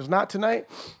 But if it's not tonight,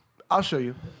 I'll show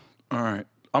you. All right.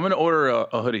 I'm going to order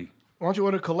a hoodie. Why don't you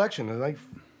order a collection? It's like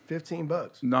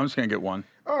 $15. No, I'm just going to get one.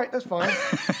 All right, that's fine.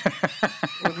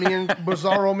 With me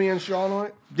and Sean on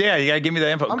it. Yeah, you got to give me that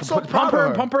info. I'm so proud of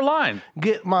her. Pump her line.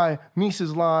 Get my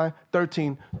niece's line,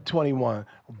 1321.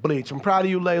 Bleach. I'm proud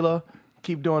of you, Layla.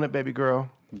 Keep doing it, baby girl.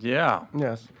 Yeah.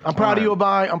 Yes. I'm proud of you,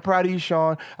 Abai. I'm proud of you,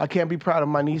 Sean. I can't be proud of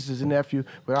my nieces and nephew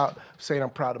without saying I'm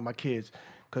proud of my kids,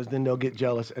 because then they'll get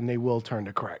jealous and they will turn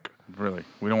to crack. Really?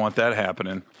 We don't want that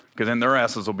happening, because then their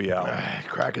asses will be out.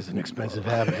 Crack is an expensive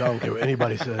habit. I don't care what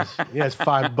anybody says. Yeah, it's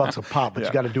 $5 a pop, but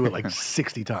you got to do it like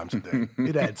 60 times a day.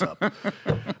 It adds up.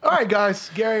 All right, guys.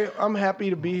 Gary, I'm happy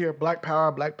to be here. Black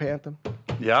Power, Black Panther.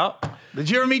 Yeah. Did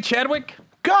you ever meet Chadwick?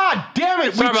 God damn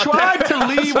it. Sorry we tried to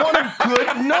leave on a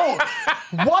good note.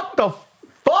 What the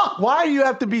fuck? Why do you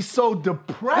have to be so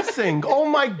depressing? Oh,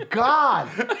 my God.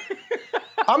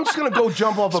 I'm just going to go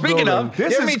jump off a building. Speaking of,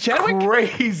 this you ever meet Chadwick?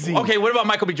 Crazy. Okay, what about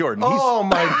Michael B. Jordan? Oh,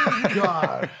 my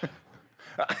God.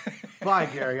 Bye,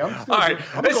 Gary. All right.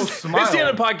 I'm going to go smile. It's the end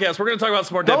of the podcast. We're going to talk about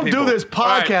some more dead Don't people. do this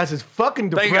podcast. Right. It's fucking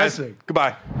depressing. Thank you guys.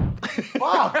 Goodbye.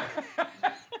 Fuck.